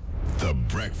morning. The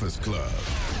Breakfast Club.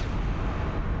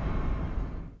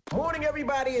 Morning,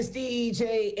 everybody. It's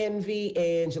DJ Envy,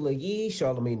 Angela Yee,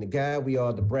 Charlamagne the Guy. We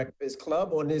are The Breakfast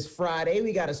Club. On this Friday,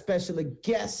 we got a special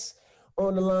guest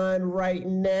on the line right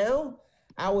now.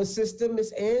 Our sister,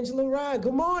 Miss Angela Rye.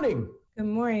 Good morning. Good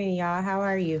morning, y'all. How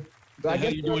are you? How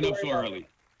you doing up so early?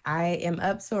 I am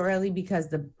up so early because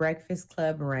the Breakfast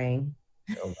Club rang.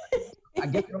 I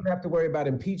guess you don't have to worry about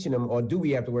impeaching him, or do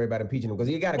we have to worry about impeaching him? Because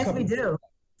you got a couple. We do.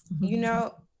 You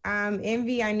know,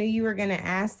 Envy, I knew you were going to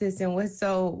ask this, and what's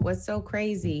so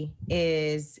crazy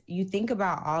is you think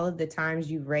about all of the times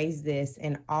you've raised this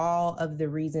and all of the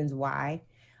reasons why.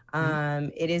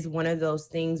 It is one of those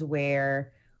things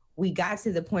where we got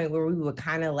to the point where we would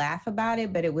kind of laugh about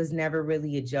it, but it was never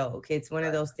really a joke. It's one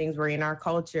of those things where in our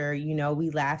culture, you know, we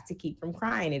laugh to keep from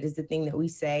crying. It is the thing that we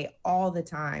say all the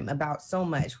time about so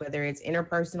much, whether it's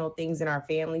interpersonal things in our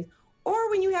families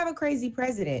or when you have a crazy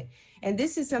president. And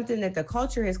this is something that the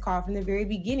culture has called from the very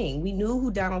beginning. We knew who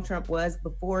Donald Trump was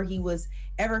before he was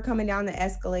ever coming down the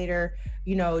escalator,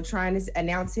 you know, trying to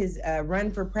announce his run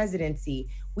for presidency.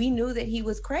 We knew that he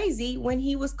was crazy when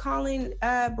he was calling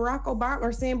Barack Obama,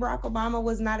 or saying Barack Obama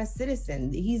was not a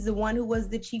citizen. He's the one who was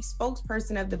the chief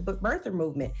spokesperson of the birther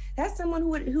movement. That's someone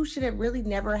who should have really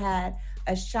never had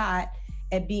a shot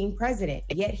at being president.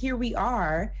 Yet here we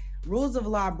are, rules of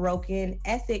law broken,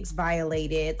 ethics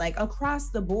violated, like across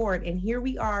the board. And here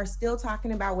we are still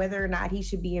talking about whether or not he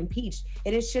should be impeached.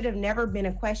 It should have never been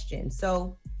a question.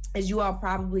 So as you all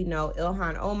probably know,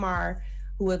 Ilhan Omar,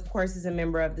 who of course is a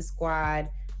member of the squad,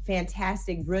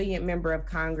 fantastic, brilliant member of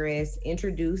Congress,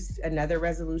 introduced another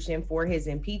resolution for his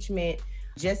impeachment.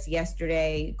 Just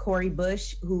yesterday, Cori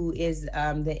Bush, who is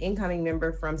the incoming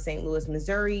member from St. Louis,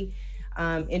 Missouri,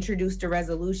 introduced a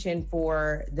resolution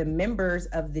for the members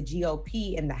of the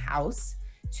GOP in the House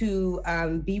to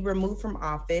be removed from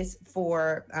office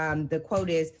for, the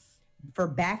quote is, for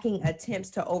backing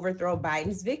attempts to overthrow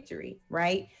Biden's victory,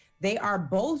 right? They are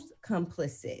both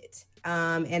complicit,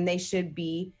 and they should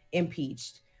be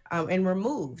impeached and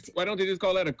removed. Why don't they just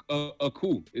call that a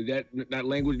coup? Is that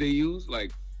language they use?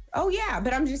 Like, oh yeah,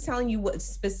 but I'm just telling you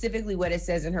specifically what it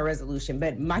says in her resolution.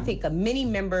 But I think many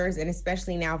members, and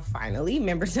especially now finally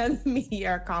members of the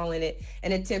media, are calling it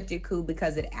an attempted coup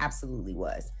because it absolutely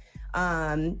was.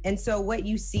 And so what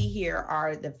you see here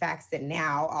are the facts that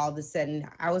now all of a sudden,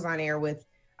 I was on air with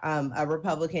a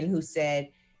Republican who said,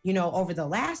 you know, over the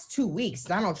last 2 weeks,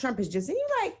 Donald Trump is just, and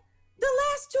you're like, the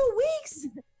last 2 weeks?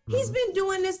 He's been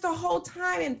doing this the whole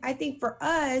time. And I think for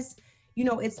us, you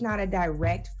know, it's not a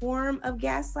direct form of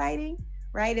gaslighting,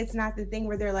 right? It's not the thing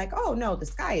where they're like, oh no, the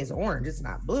sky is orange, it's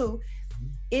not blue.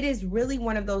 It is really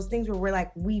one of those things where we're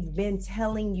like, we've been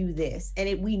telling you this,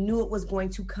 and we knew it was going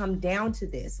to come down to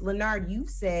this. Leonard, you've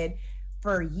said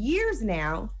for years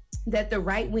now that the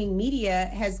right-wing media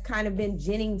has kind of been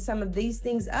ginning some of these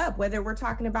things up, whether we're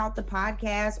talking about the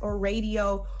podcast or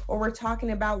radio, or we're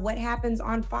talking about what happens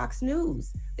on Fox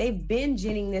News. They've been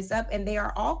ginning this up, and they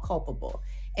are all culpable.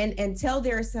 And until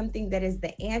there is something that is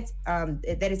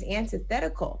that is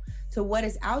antithetical to what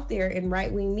is out there in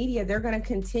right-wing media, they're going to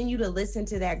continue to listen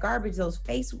to that garbage. Those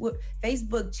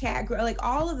Facebook chat, like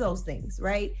all of those things,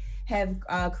 right, have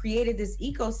created this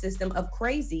ecosystem of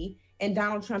crazy, and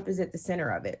Donald Trump is at the center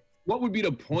of it. What would be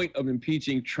the point of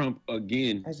impeaching Trump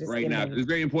again right now? It's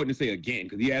very important to say again,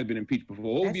 because he has been impeached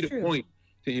before. What would be the point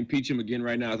to impeach him again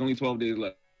right now? It's only 12 days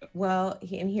left. Well,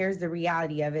 and here's the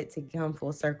reality of it, to come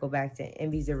full circle back to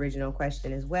Envy's original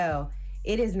question as well.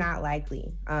 It is not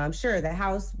likely. Sure, the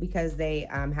House, because they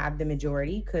have the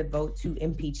majority, could vote to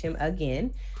impeach him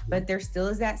again. But there still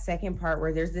is that second part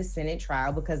where there's the Senate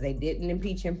trial, because they didn't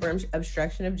impeach him for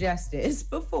obstruction of justice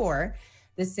before.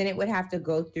 The Senate would have to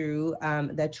go through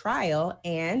the trial,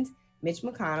 and Mitch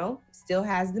McConnell still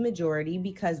has the majority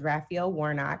because Raphael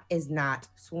Warnock is not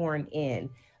sworn in.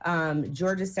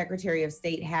 Georgia's Secretary of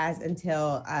State has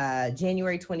until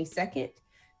January 22nd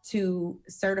to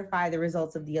certify the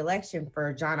results of the election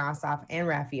for Jon Ossoff and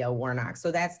Raphael Warnock.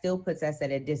 So that still puts us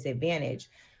at a disadvantage.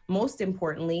 Most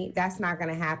importantly, that's not going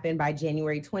to happen by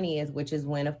January 20th, which is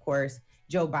when, of course,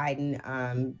 Joe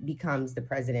Biden becomes the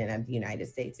president of the United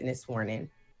States and is sworn in.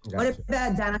 What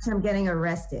about Donald Trump getting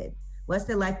arrested? What's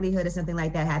the likelihood of something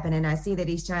like that happening? And I see that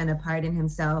he's trying to pardon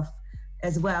himself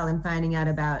as well, and finding out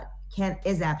about,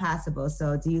 is that possible?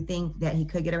 So do you think that he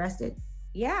could get arrested?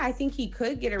 Yeah, I think he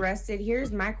could get arrested.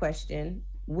 Here's my question.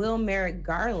 Will Merrick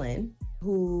Garland,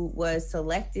 who was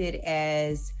selected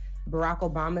as Barack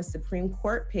Obama's Supreme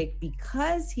Court pick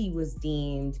because he was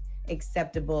deemed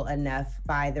acceptable enough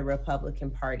by the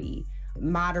Republican Party,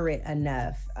 moderate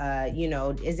enough,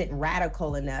 isn't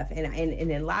radical enough. And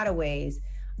in a lot of ways,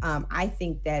 I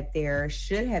think that there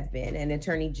should have been an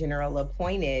attorney general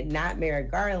appointed, not Merrick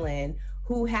Garland,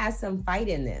 who has some fight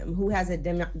in them, who has a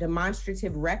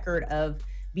demonstrative record of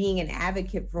being an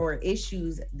advocate for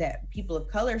issues that people of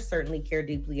color certainly care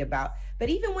deeply about. But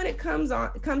even when it comes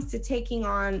to taking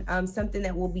on something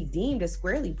that will be deemed a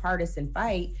squarely partisan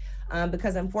fight,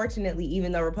 because unfortunately,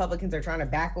 even though Republicans are trying to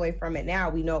back away from it now,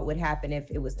 we know it would happen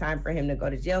if it was time for him to go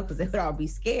to jail because they would all be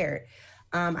scared.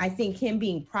 I think him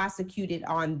being prosecuted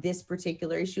on this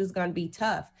particular issue is going to be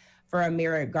tough for a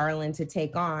Merrick Garland to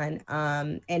take on.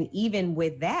 And even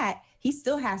with that, he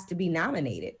still has to be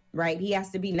nominated, right? He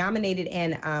has to be nominated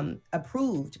and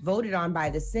approved, voted on by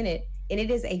the Senate. And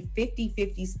it is a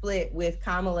 50-50 split with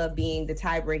Kamala being the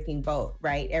tie-breaking vote,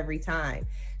 right, every time.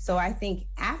 So I think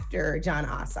after John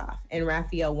Ossoff and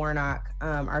Raphael Warnock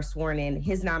are sworn in,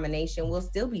 his nomination will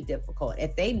still be difficult.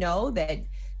 If they know that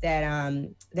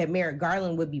Merrick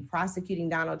Garland would be prosecuting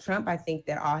Donald Trump, I think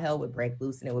that all hell would break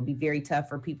loose, and it would be very tough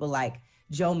for people like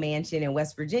Joe Manchin in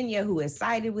West Virginia, who has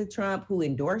sided with Trump, who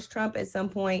endorsed Trump at some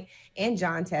point, and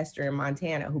John Tester in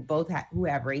Montana, who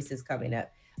have races coming up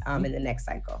in the next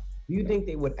cycle. Do you think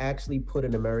they would actually put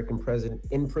an American president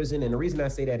in prison? And the reason I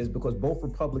say that is because both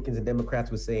Republicans and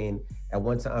Democrats were saying at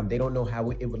one time they don't know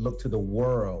how it would look to the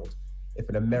world if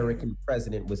an American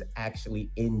president was actually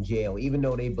in jail, even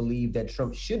though they believe that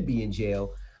Trump should be in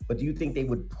jail. But do you think they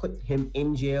would put him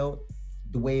in jail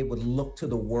the way it would look to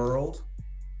the world?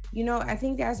 I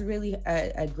think that's really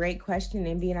a great question,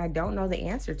 Envy, and I don't know the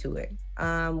answer to it.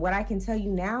 What I can tell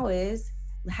you now is,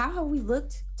 how have we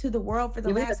looked to the world for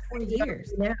the last 40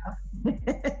 years? Now?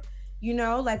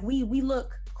 We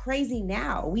look crazy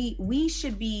now. We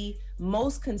should be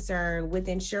most concerned with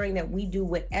ensuring that we do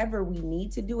whatever we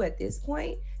need to do at this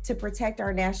point to protect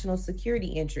our national security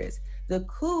interests. The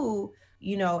coup,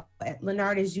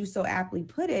 Leonard, as you so aptly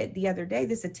put it the other day,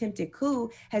 this attempted coup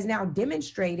has now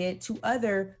demonstrated to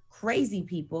other crazy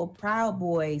people, Proud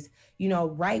Boys,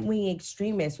 right-wing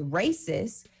extremists,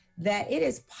 racists, that it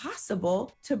is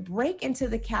possible to break into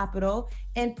the Capitol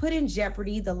and put in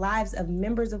jeopardy the lives of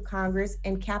members of Congress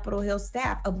and Capitol Hill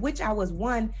staff, of which I was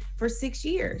one for 6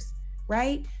 years,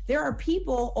 right? There are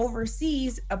people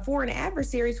overseas, foreign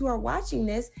adversaries, who are watching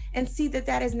this and see that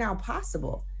that is now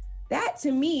possible. That,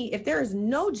 to me, if there is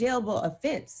no jailable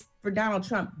offense for Donald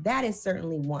Trump, that is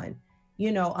certainly one,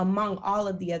 among all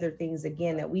of the other things,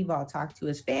 again, that we've all talked to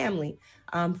as family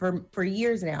for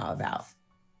years now about.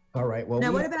 All right. Well,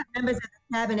 now, what about members of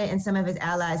the cabinet and some of his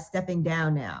allies stepping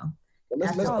down now?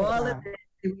 After all of this,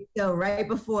 so right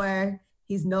before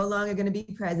he's no longer going to be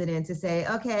president, to say,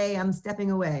 okay, I'm stepping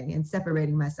away and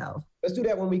separating myself. Let's do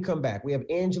that when we come back. We have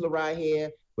Angela Rye here.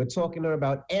 We're talking to her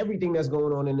about everything that's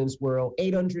going on in this world.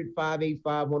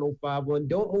 800-585-1051.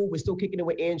 Don't move. We're still kicking it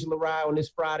with Angela Rye on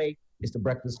this Friday. It's the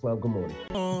Breakfast Club. Good morning.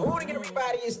 Good morning,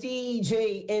 everybody. It's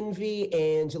DJ Envy,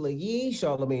 Angela Yee,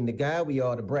 Charlamagne the Guy. We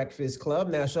are the Breakfast Club.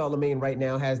 Now, Charlamagne right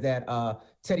now has that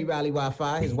Teddy Riley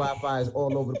Wi-Fi. His Wi-Fi is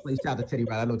all over the place. Shout out to Teddy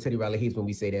Riley. I know Teddy Riley hates when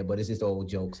we say that, but it's just old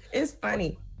jokes. It's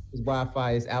funny. His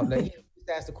Wi-Fi is out now. You just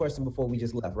asked a question before we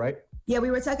just left, right? Yeah, we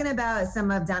were talking about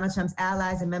some of Donald Trump's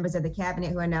allies and members of the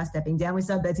cabinet who are now stepping down. We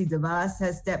saw Betsy DeVos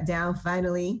has stepped down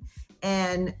finally.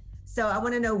 And so I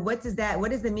want to know, what is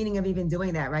the meaning of even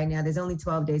doing that right now? There's only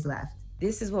 12 days left.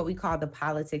 This is what we call the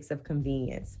politics of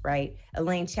convenience, right?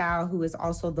 Elaine Chao, who is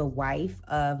also the wife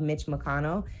of Mitch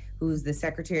McConnell, who's the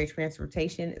Secretary of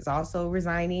Transportation, is also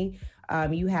resigning.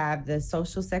 You have the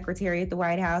social secretary at the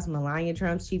White House, Melania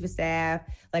Trump's chief of staff,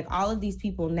 like all of these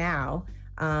people now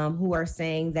who are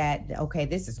saying that, okay,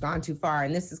 this has gone too far.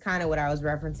 And this is kind of what I was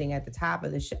referencing at the top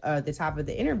of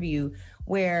the interview,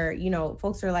 where,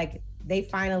 folks are like, they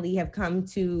finally have come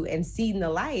to and seen the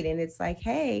light. And it's like,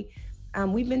 hey,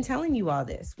 we've been telling you all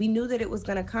this. We knew that it was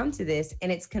going to come to this,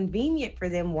 and it's convenient for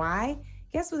them. Why?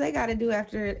 Guess what they got to do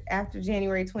after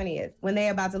January 20th, when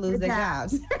they're about to lose their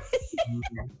jobs?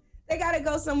 They got to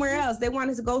go somewhere else. They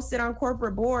want to go sit on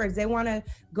corporate boards. They want to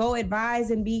go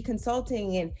advise and be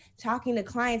consulting and talking to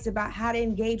clients about how to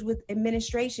engage with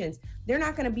administrations. They're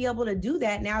not going to be able to do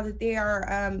that now that they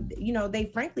are, they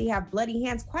frankly have bloody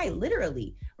hands, quite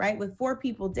literally, right? With 4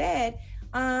 people dead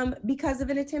because of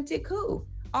an attempted coup,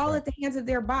 all at the hands of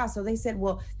their boss. So they said,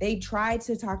 well, they tried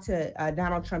to talk to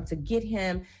Donald Trump to get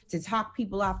him to talk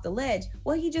people off the ledge.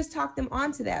 Well, he just talked them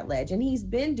onto that ledge. And he's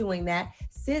been doing that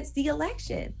since the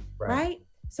election, right?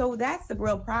 So that's the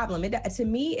real problem. To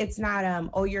me, it's not,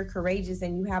 oh, you're courageous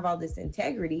and you have all this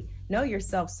integrity. No, you're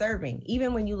self-serving.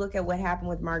 Even when you look at what happened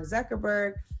with Mark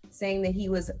Zuckerberg, saying that he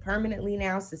was permanently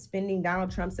now suspending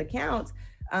Donald Trump's accounts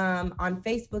on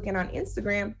Facebook and on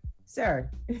Instagram, sir.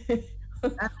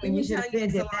 When you tell you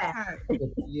it's a long time.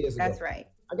 Years ago. That's right.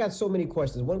 I got so many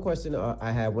questions. One question I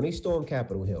have, when they stormed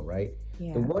Capitol Hill, right?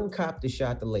 Yeah. The one cop that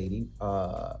shot the lady,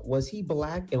 was he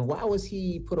black? And why was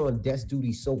he put on desk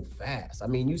duty so fast? I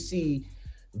mean, you see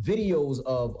videos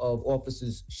of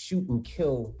officers shoot and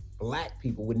kill black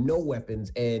people with no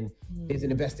weapons, and there's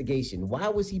an investigation. Why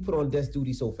was he put on desk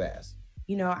duty so fast?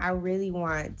 You know, I really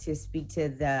want to speak to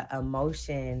the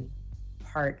emotion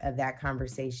part of that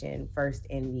conversation first,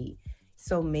 Envy.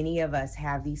 So many of us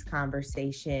have these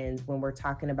conversations when we're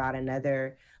talking about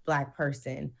another Black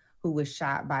person who was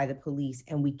shot by the police,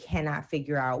 and we cannot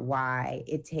figure out why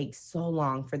it takes so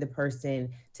long for the person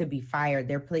to be fired.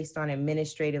 They're placed on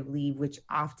administrative leave, which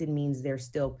often means they're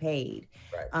still paid.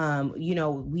 Right. You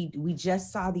know, we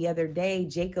just saw the other day,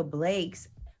 Jacob Blake's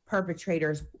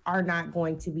perpetrators are not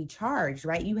going to be charged,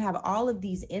 right? You have all of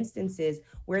these instances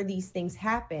where these things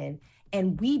happen,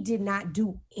 and we did not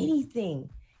do anything.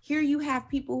 Here you have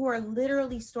people who are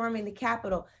literally storming the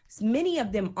Capitol, many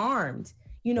of them armed,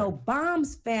 you know,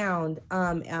 bombs found,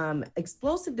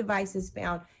 explosive devices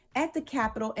found at the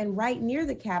Capitol and right near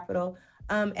the Capitol,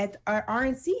 at our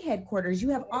RNC headquarters. You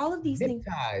have all of these things.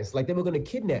 Ties, like they were going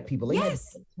to kidnap people. They had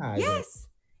zip ties. Yes.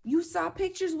 You saw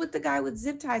pictures with the guy with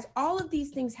zip ties, all of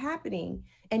these things happening.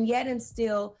 And yet and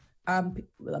still, a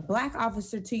Black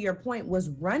officer, to your point, was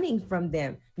running from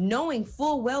them, knowing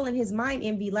full well in his mind,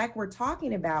 Envy, like we're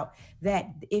talking about,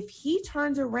 that if he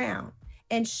turns around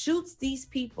and shoots these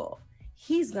people,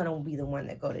 he's gonna be the one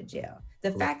that go to jail.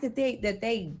 The fact that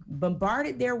they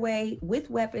bombarded their way with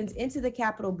weapons into the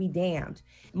Capitol, be damned.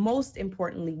 Most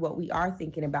importantly, what we are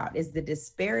thinking about is the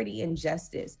disparity in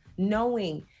justice,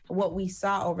 knowing what we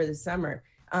saw over the summer.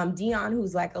 Dion,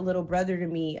 who's like a little brother to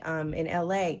me in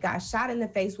LA, got shot in the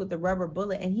face with a rubber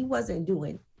bullet and he wasn't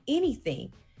doing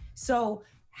anything. So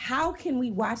how can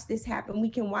we watch this happen? We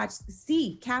can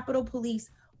see Capitol Police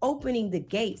opening the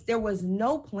gates. There was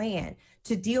no plan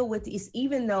to deal with this,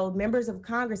 even though members of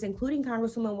Congress, including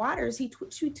Congresswoman Waters, she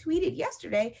tweeted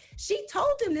yesterday, she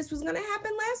told him this was going to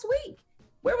happen last week.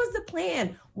 Where was the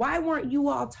plan? Why weren't you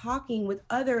all talking with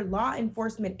other law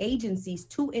enforcement agencies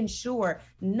to ensure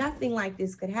nothing like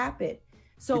this could happen?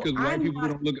 So because white people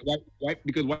don't look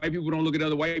at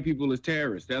other white people as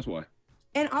terrorists. That's why.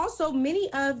 And also,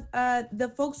 many of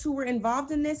the folks who were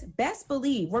involved in this, best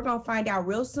believe, we're going to find out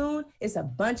real soon, it's a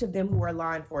bunch of them who are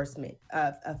law enforcement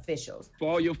officials. For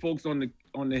all your folks on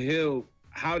the Hill,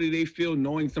 how do they feel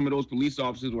knowing some of those police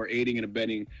officers were aiding and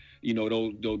abetting, you know,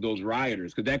 those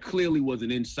rioters? Because that clearly was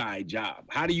an inside job.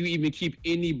 How do you even keep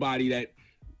anybody that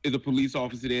is a police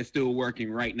officer there still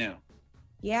working right now?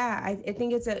 Yeah, I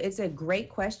think it's a great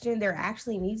question. There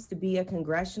actually needs to be a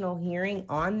congressional hearing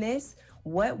on this.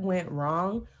 What went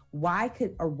wrong? Why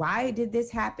did this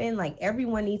happen? Like,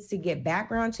 everyone needs to get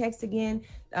background checks again.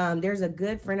 There's a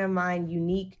good friend of mine,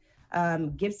 Unique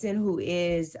Gibson, who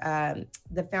is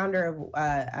the founder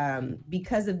of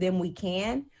Because of Them We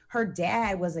Can. Her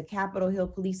dad was a Capitol Hill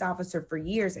police officer for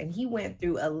years, and he went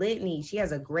through a litany. She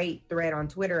has a great thread on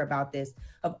Twitter about this,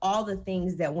 of all the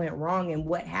things that went wrong and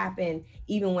what happened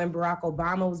even when Barack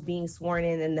Obama was being sworn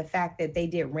in, and the fact that they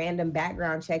did random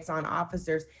background checks on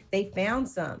officers. They found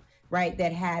some, right,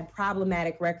 that had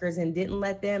problematic records and didn't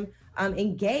let them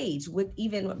engage with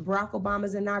even Barack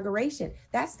Obama's inauguration.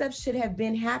 That stuff should have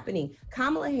been happening.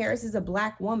 Kamala Harris is a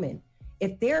Black woman.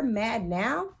 If they're mad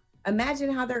now,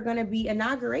 imagine how they're going to be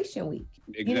inauguration week.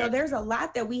 Exactly. You know, there's a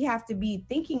lot that we have to be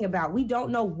thinking about. We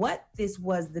don't know what this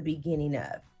was the beginning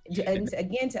of. And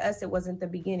again, to us, it wasn't the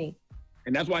beginning.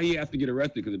 And that's why he has to get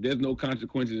arrested, because if there's no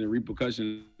consequences and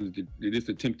repercussions to this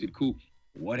attempted coup,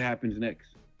 what happens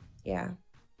next? Yeah.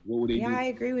 What would they do? Yeah, I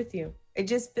agree with you. It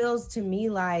just feels to me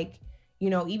like,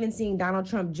 you know, even seeing Donald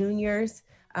Trump Jr.'s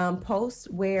posts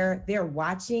where they're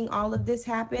watching all of this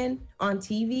happen on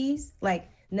TVs, like,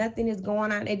 nothing is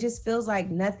going on. It just feels like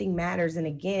nothing matters. And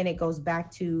again, it goes back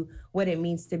to what it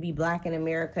means to be Black in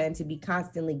America and to be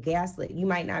constantly gaslit. You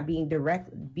might not be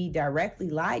directly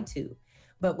lied to,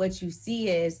 but what you see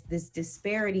is this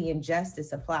disparity in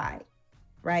justice applied,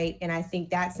 right? And I think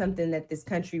that's something that this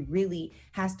country really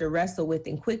has to wrestle with,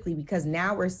 and quickly, because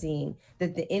now we're seeing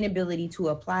that the inability to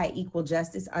apply equal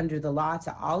justice under the law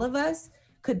to all of us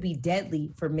could be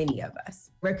deadly for many of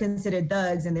us. We're considered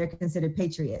thugs and they're considered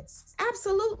patriots.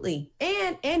 Absolutely.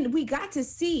 And we got to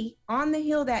see on the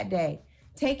Hill that day,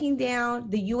 taking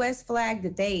down the U.S. flag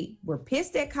that they were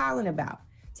pissed at Colin about,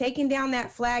 taking down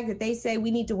that flag that they say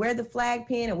we need to wear the flag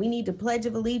pin and we need to pledge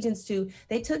of allegiance to.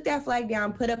 They took that flag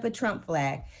down, put up a Trump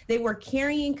flag. They were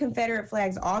carrying Confederate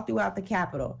flags all throughout the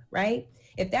Capitol, right?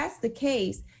 If that's the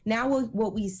case, now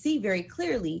what we see very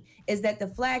clearly is that the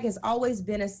flag has always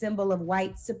been a symbol of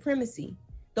white supremacy.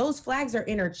 Those flags are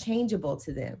interchangeable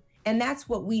to them. And that's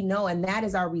what we know. And that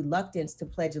is our reluctance to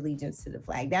pledge allegiance to the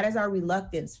flag. That is our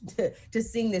reluctance to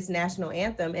sing this national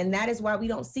anthem. And that is why we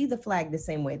don't see the flag the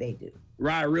same way they do.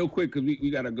 Right, real quick, because we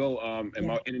got to go, and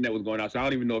my internet was going out, so I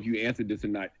don't even know if you answered this or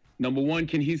not. Number one,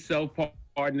 can he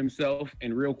self-pardon himself?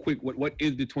 And real quick, what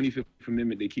is the 25th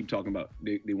Amendment they keep talking about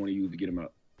they want to use to get him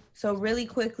out? So really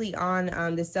quickly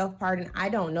on the self-pardon, I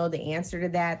don't know the answer to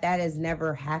that. That has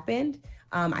never happened.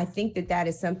 I think that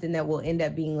is something that will end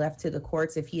up being left to the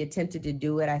courts. If he attempted to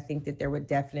do it, I think that there would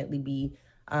definitely be,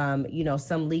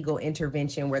 some legal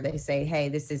intervention where they say, hey,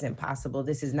 this isn't possible.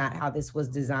 This is not how this was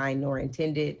designed nor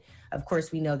intended. Of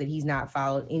course, we know that he's not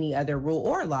followed any other rule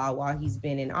or law while he's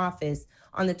been in office.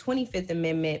 On the 25th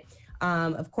Amendment,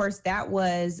 of course, that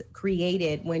was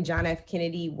created when John F.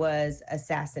 Kennedy was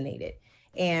assassinated.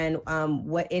 And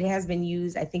what it has been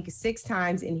used, I think, 6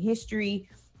 times in history.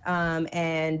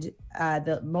 And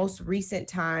the most recent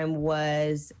time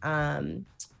was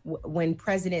when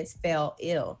presidents fell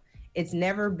ill. It's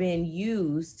never been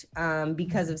used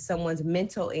because of someone's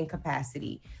mental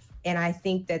incapacity. And I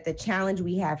think that the challenge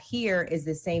we have here is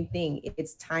the same thing.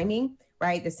 It's timing,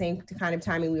 right? The same kind of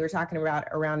timing we were talking about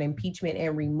around impeachment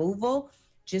and removal.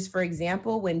 Just for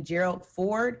example, when Gerald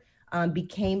Ford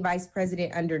became vice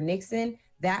president under Nixon,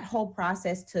 that whole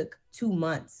process took 2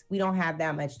 months. We don't have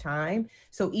that much time.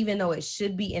 So even though it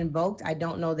should be invoked, I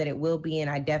don't know that it will be, and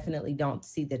I definitely don't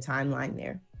see the timeline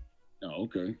there. Oh,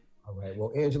 okay. All right.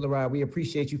 Well, Angela Rye, we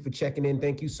appreciate you for checking in.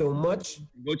 Thank you so much.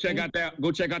 Go check out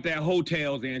that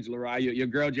Hotels, Angela Rye. Your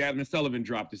girl Jasmine Sullivan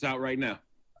dropped. It's out right now.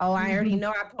 Oh, I already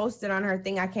know. I posted on her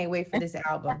thing. I can't wait for this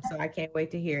album, so I can't wait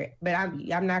to hear it. But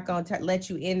I'm not going to let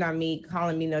you end on me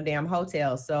calling me no damn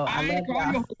hotel. So I love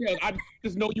y'all. Hotel. I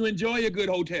just know you enjoy a good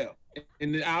hotel,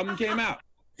 and the album came out.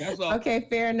 That's all. Okay,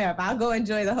 fair enough. I'll go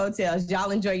enjoy the hotels. Y'all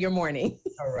enjoy your morning.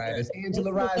 All right. It's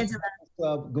Angela Rye.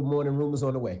 Club. Good morning. Rumors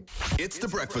on the way. It's the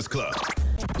Breakfast Club.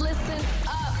 Listen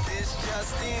up. This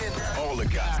just in. All the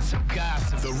gossip.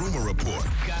 The Rumor Report.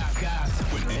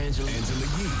 Gossip. With Angela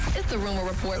Yee. It's the Rumor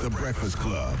Report. The Breakfast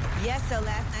Club. Yes, so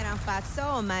last night on Fox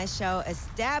Soul, my show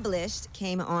Established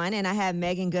came on, and I had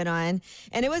Megan Good on,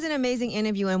 and it was an amazing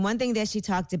interview. And one thing that she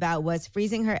talked about was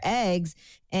freezing her eggs,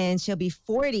 and she'll be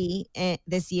 40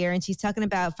 this year, and she's talking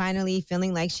about finally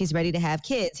feeling like she's ready to have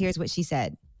kids. Here's what she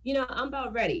said. You know, I'm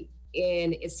about ready.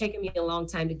 And it's taken me a long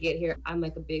time to get here. I'm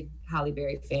like a big Halle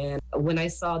Berry fan. When I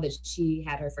saw that she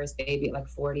had her first baby at like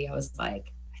 40, I was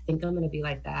like, I think I'm going to be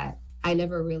like that. I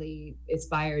never really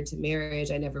aspired to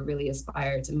marriage. I never really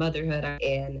aspired to motherhood.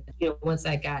 And, once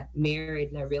I got married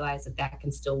and I realized that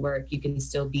can still work, you can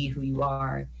still be who you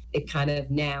are. It kind of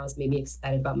now has made me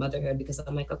excited about motherhood because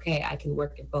I'm like, okay, I can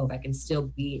work at both. I can still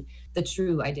be the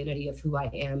true identity of who I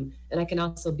am. And I can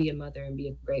also be a mother and be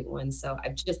a great one. So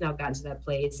I've just now gotten to that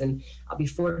place, and I'll be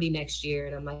 40 next year.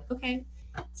 And I'm like, okay,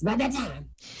 it's about that time.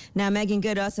 Now, Megan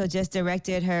Good also just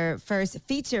directed her first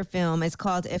feature film. It's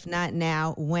called If Not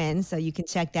Now, When? So you can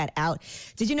check that out.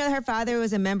 Did you know her father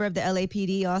was a member of the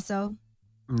LAPD also?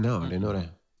 No, I didn't know that.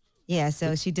 Yeah,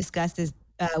 so she discussed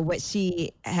what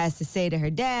she has to say to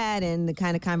her dad and the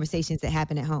kind of conversations that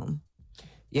happen at home.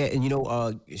 Yeah, and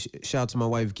shout out to my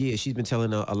wife, Gia. She's been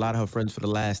telling a lot of her friends for the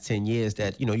last 10 years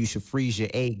that, you should freeze your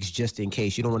eggs just in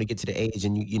case. You don't want to get to the age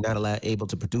and you're not able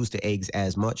to produce the eggs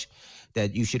as much,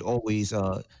 that you should always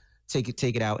take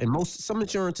it out. And some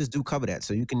insurances do cover that,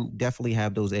 so you can definitely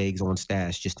have those eggs on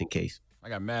stash just in case. I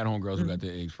got mad homegirls who got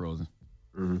their eggs frozen.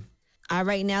 Mm-hmm. All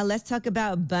right, now let's talk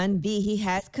about Bun B. He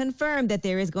has confirmed that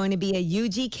there is going to be a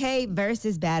UGK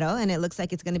versus battle, and it looks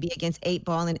like it's going to be against 8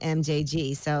 Ball and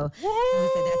MJG. So he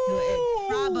said that's who it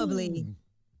probably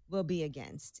will be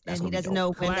against. And he doesn't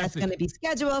know when that's going to be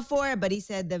scheduled for, but he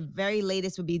said the very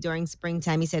latest would be during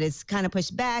springtime. He said it's kind of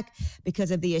pushed back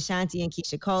because of the Ashanti and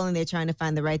Keisha Cole, and they're trying to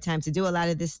find the right time to do a lot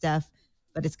of this stuff,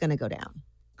 but it's going to go down.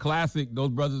 Classic. Those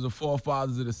brothers are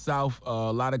forefathers of the South.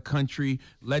 A lot of country,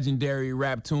 legendary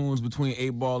rap tunes between 8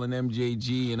 Ball and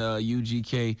MJG and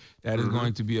UGK. That is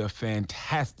going to be a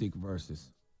fantastic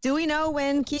versus. Do we know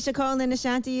when Keisha Cole and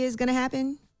Ashanti is going to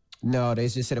happen? No, they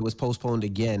just said it was postponed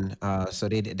again. So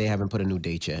they haven't put a new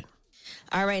date yet.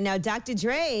 All right, now Dr.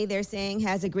 Dre, they're saying,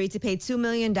 has agreed to pay $2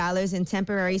 million in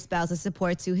temporary spousal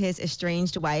support to his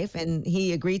estranged wife, and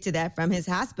he agreed to that from his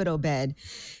hospital bed.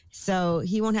 So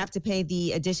he won't have to pay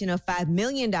the additional $5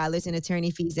 million in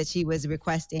attorney fees that she was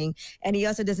requesting. And he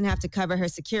also doesn't have to cover her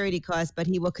security costs, but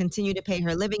he will continue to pay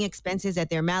her living expenses at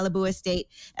their Malibu estate,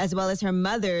 as well as her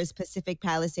mother's Pacific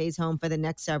Palisades home for the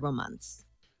next several months.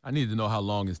 I need to know how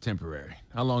long is temporary.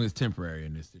 How long is temporary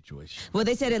in this situation? Well,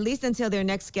 they said at least until their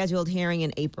next scheduled hearing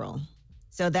in April.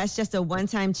 So that's just a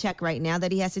one-time check right now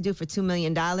that he has to do for $2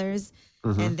 million.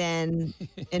 And then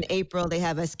in April, they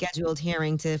have a scheduled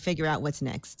hearing to figure out what's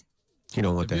next. You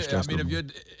don't want that stress. I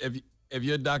mean, if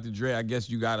you're Dr. Dre, I guess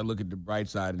you got to look at the bright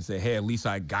side and say, hey, at least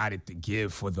I got it to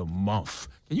give for the month.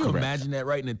 Can you imagine that,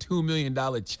 writing a $2 million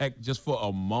check just for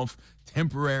a month,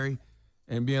 temporary,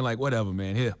 and being like, whatever,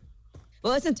 man, here.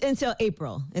 Well, it's until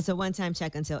April. It's a one-time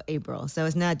check until April. So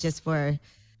it's not just for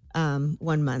 1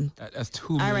 month. That's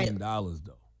 $2 million,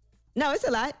 though. No, it's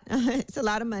a lot. It's a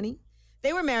lot of money.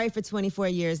 They were married for 24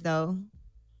 years, though.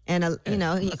 And,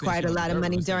 he acquired a lot of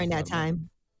money during that time.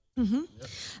 Yep.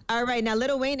 All right. Now,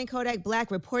 Lil Wayne and Kodak Black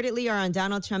reportedly are on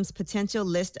Donald Trump's potential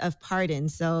list of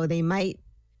pardons. So they might,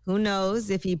 who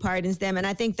knows if he pardons them. And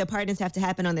I think the pardons have to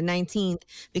happen on the 19th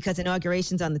because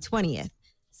inauguration's on the 20th.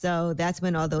 So that's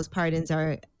when all those pardons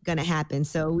are going to happen.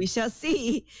 So we shall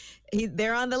see.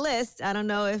 They're on the list. I don't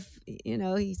know if,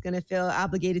 he's going to feel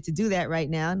obligated to do that right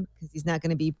now because he's not going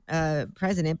to be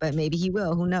president, but maybe he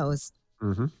will. Who knows?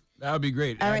 That would be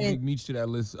great. Add Big Meech to that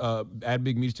list. Add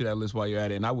Big Meech to that list while you're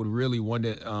at it. And I would really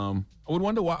wonder. I would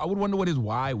wonder what his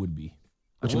why would be.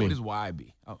 What would his why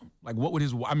be? What would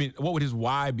his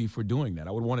why be for doing that?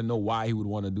 I would want to know why he would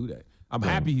want to do that. I'm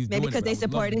happy he's doing it. Maybe because they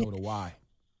supported him. Why?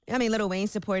 I mean, Lil Wayne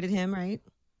supported him, right?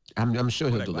 I'm sure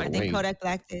he'll do I think Kodak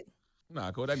Black did. Nah,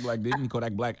 Kodak Black didn't.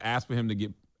 Kodak Black asked for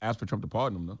Trump to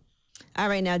pardon him, though. All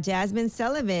right, now Jasmine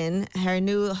Sullivan, her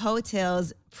new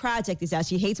Hotels project is out.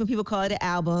 She hates when people call it an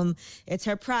album. It's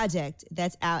her project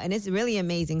that's out, and it's really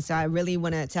amazing. So I really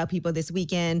want to tell people this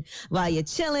weekend while you're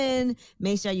chilling,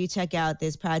 make sure you check out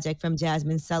this project from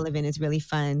Jasmine Sullivan. It's really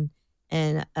fun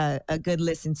and a good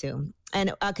listen to.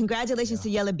 And congratulations to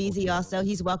Yella Beezy also.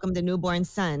 He's welcomed a newborn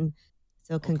son.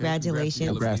 So congratulations.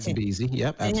 Congrats to Beezy.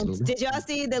 Yep, absolutely. Did y'all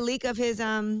see the leak of his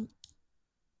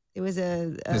it was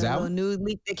a little nude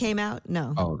leak that came out?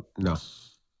 No. Oh, no.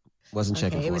 Wasn't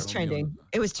checking for it was trending.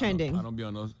 It was trending. I don't be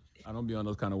on those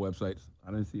kind of websites.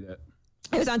 I didn't see that.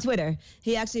 It was on Twitter.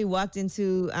 He actually walked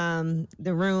into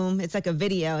the room. It's like a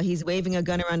video. He's waving a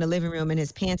gun around the living room and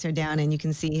his pants are down and you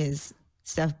can see his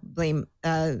stuff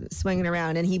swinging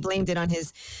around. And he blamed it on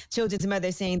his children's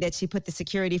mother, saying that she put the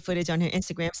security footage on her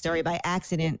Instagram story by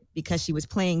accident because she was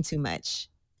playing too much.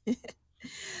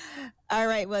 All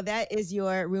right. Well, that is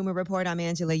your rumor report. I'm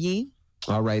Angela Yee.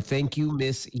 All right. Thank you,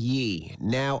 Miss Yee.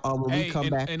 Now, when we come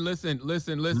back. And listen.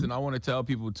 I want to tell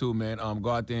people too, man, go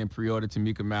out there and pre-order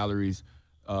Tamika Mallory's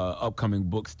upcoming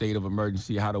book, State of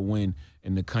Emergency, How to Win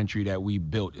in the Country That We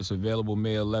Built. It's available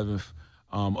May 11th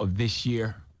of this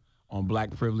year on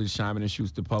Black Privilege, Simon &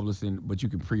 Schuster Publishing, but you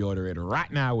can pre-order it right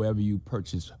now wherever you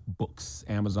purchase books,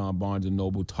 Amazon, Barnes &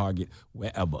 Noble, Target,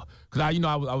 wherever. Because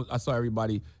I saw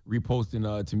everybody reposting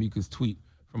Tamika's tweet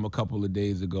from a couple of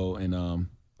days ago, and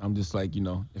I'm just like,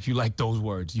 if you like those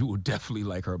words, you will definitely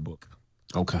like her book.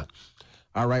 Okay.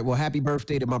 All right. Well, happy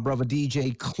birthday to my brother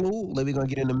DJ Clue. We're going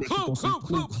to get in the mix with some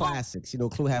Clue classics.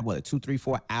 Clue had 2, 3,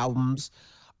 4 albums,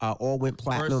 all went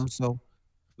platinum. So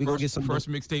we're going to get some. First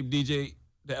mixtape DJ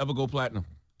to ever go platinum.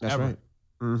 That's ever.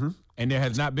 Right. And there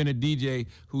has not been a DJ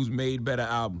who's made better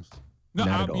albums.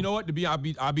 No, you know what?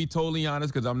 I'll be totally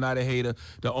honest because I'm not a hater.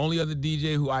 The only other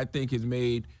DJ who I think has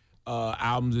made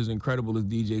albums as incredible as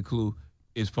DJ Clue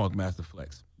is Funkmaster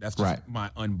Flex. That's just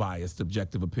my unbiased,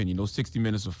 subjective opinion. Those 60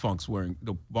 Minutes of Funks were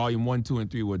the volume 1, 2,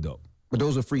 and 3 were dope. But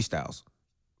those are freestyles.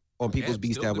 On People's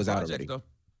Beast that was out already. Though.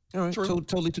 All right,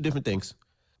 totally two different things.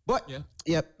 But,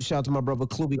 shout out to my brother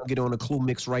Clue. We're going to get on the Clue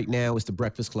mix right now. It's the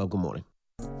Breakfast Club. Good morning.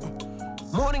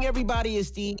 Morning, everybody.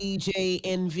 It's DJ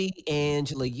Envy,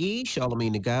 Angela Yee,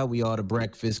 Charlamagne the Guy. We are the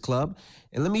Breakfast Club.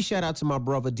 And let me shout out to my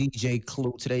brother DJ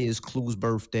Clue. Today is Clue's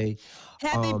birthday.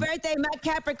 Happy birthday, my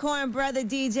Capricorn brother,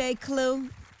 DJ Clue.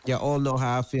 Y'all all know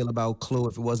how I feel about Clue.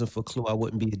 If it wasn't for Clue, I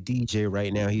wouldn't be a DJ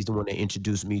right now. He's the one that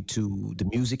introduced me to the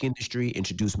music industry,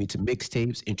 introduced me to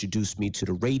mixtapes, introduced me to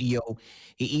the radio.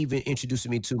 He even introduced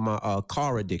me to my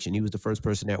car addiction. He was the first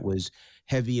person that was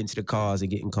heavy into the cause and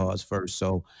getting cars first.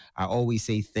 So I always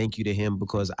say thank you to him,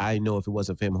 because I know if it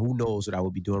wasn't for him, who knows what I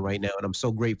would be doing right now. And I'm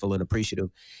so grateful and appreciative.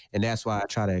 And that's why I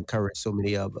try to encourage so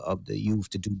many of the youth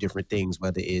to do different things,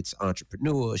 whether it's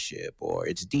entrepreneurship or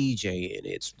it's DJing,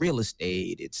 it's real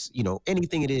estate, it's,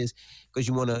 anything it is, because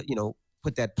you want to,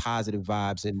 put that positive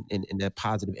vibes and that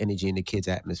positive energy in the kids'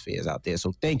 atmospheres out there.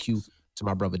 So thank you to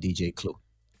my brother, DJ Clue.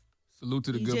 Salute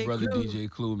to the DJ good brother, Clue. DJ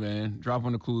Clue, man. Drop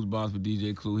on the Clues bombs for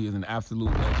DJ Clue. He is an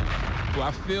absolute legend, who I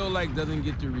feel like doesn't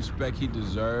get the respect he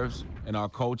deserves in our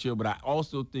culture, but I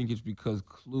also think it's because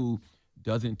Clue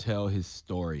doesn't tell his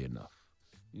story enough.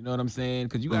 You know what I'm saying?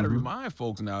 Because you got to remind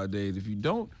folks nowadays. If you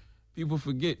don't, people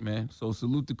forget, man. So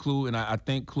salute to Clue, and I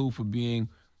thank Clue for being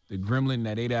the gremlin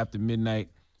that ate after midnight,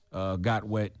 got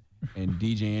wet, and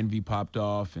DJ Envy popped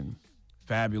off, and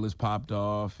Fabulous popped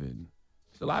off, and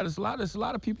it's a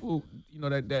lot of people,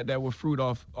 that were fruit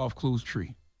off Clue's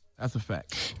tree. That's a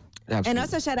fact. Absolutely. And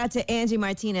also shout out to Angie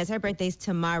Martinez. Her birthday's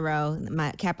tomorrow,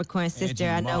 my Capricorn sister.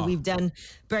 Angie I know Ma. we've done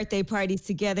birthday parties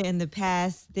together in the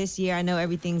past. This year, I know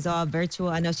everything's all virtual.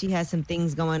 I know she has some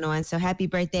things going on. So happy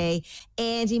birthday,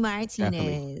 Angie Martinez.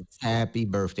 Definitely. Happy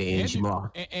birthday, Angie Ma.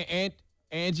 And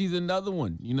Angie's another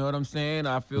one. You know what I'm saying?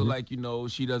 I feel like,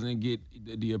 she doesn't get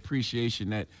the appreciation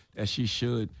that she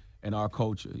should in our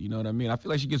culture. You know what I mean? I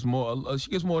feel like she gets more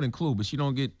than Clue, but she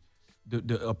don't get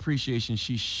the appreciation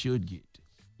she should get.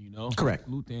 Correct.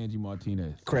 Salute to Angie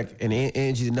Martinez. Correct. And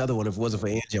Angie's another one. If it wasn't for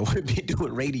Angie, I wouldn't be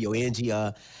doing radio. Angie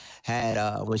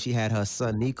had, when she had her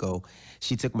son, Nico,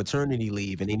 she took maternity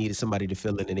leave, and they needed somebody to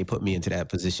fill in, and they put me into that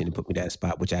position and put me that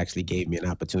spot, which actually gave me an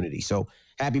opportunity. So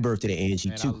happy birthday to Angie,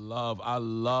 Man, too. I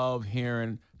love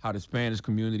hearing how the Spanish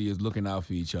community is looking out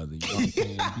for each other. You know what I'm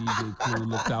saying? DJ Clue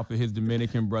looked out for his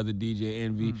Dominican brother, DJ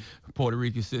Envy. Puerto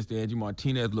Rican sister, Angie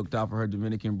Martinez, looked out for her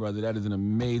Dominican brother. That is an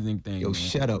amazing thing, Yo, man.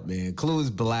 shut up, man. Clue is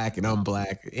black, and I'm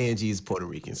black. Angie is Puerto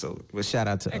Rican. So, well, shout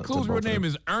out to And Clue's real name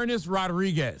is Ernest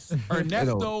Rodriguez.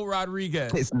 Ernesto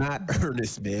Rodriguez. It's not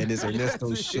Ernest, man. It's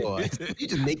Ernesto Shaw. You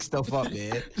just make stuff up,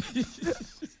 man.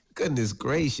 Goodness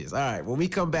gracious. All right, when we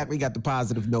come back, we got the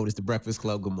positive notice. The Breakfast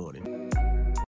Club. Good morning.